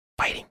guys.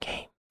 Fighting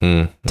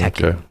game.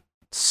 Tekken. Okay.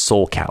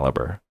 Soul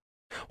Calibur.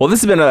 Well,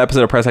 this has been another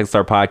episode of Press X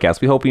Start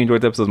Podcast. We hope you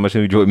enjoyed the episode as much as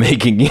we enjoyed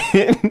making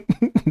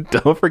it.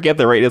 Don't forget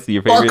to rate us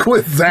your favorite. Fuck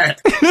with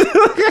that.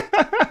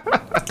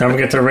 Don't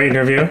forget to rate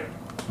and review.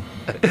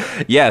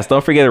 Yes,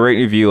 don't forget to rate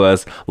and review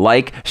us,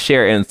 like,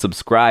 share, and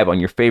subscribe on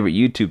your favorite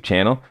YouTube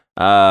channel.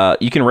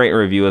 You can rate and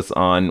review us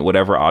on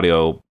whatever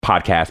audio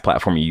podcast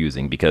platform you're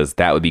using, because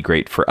that would be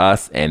great for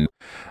us. And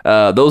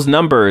those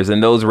numbers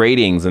and those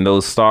ratings and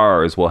those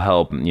stars will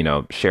help,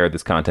 share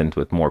this content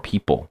with more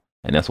people.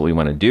 And that's what we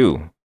want to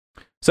do.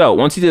 So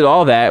once you did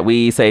all that,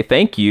 we say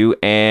thank you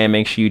and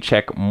make sure you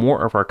check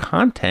more of our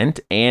content.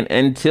 And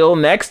until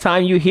next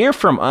time you hear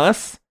from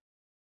us,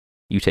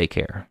 you take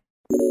care.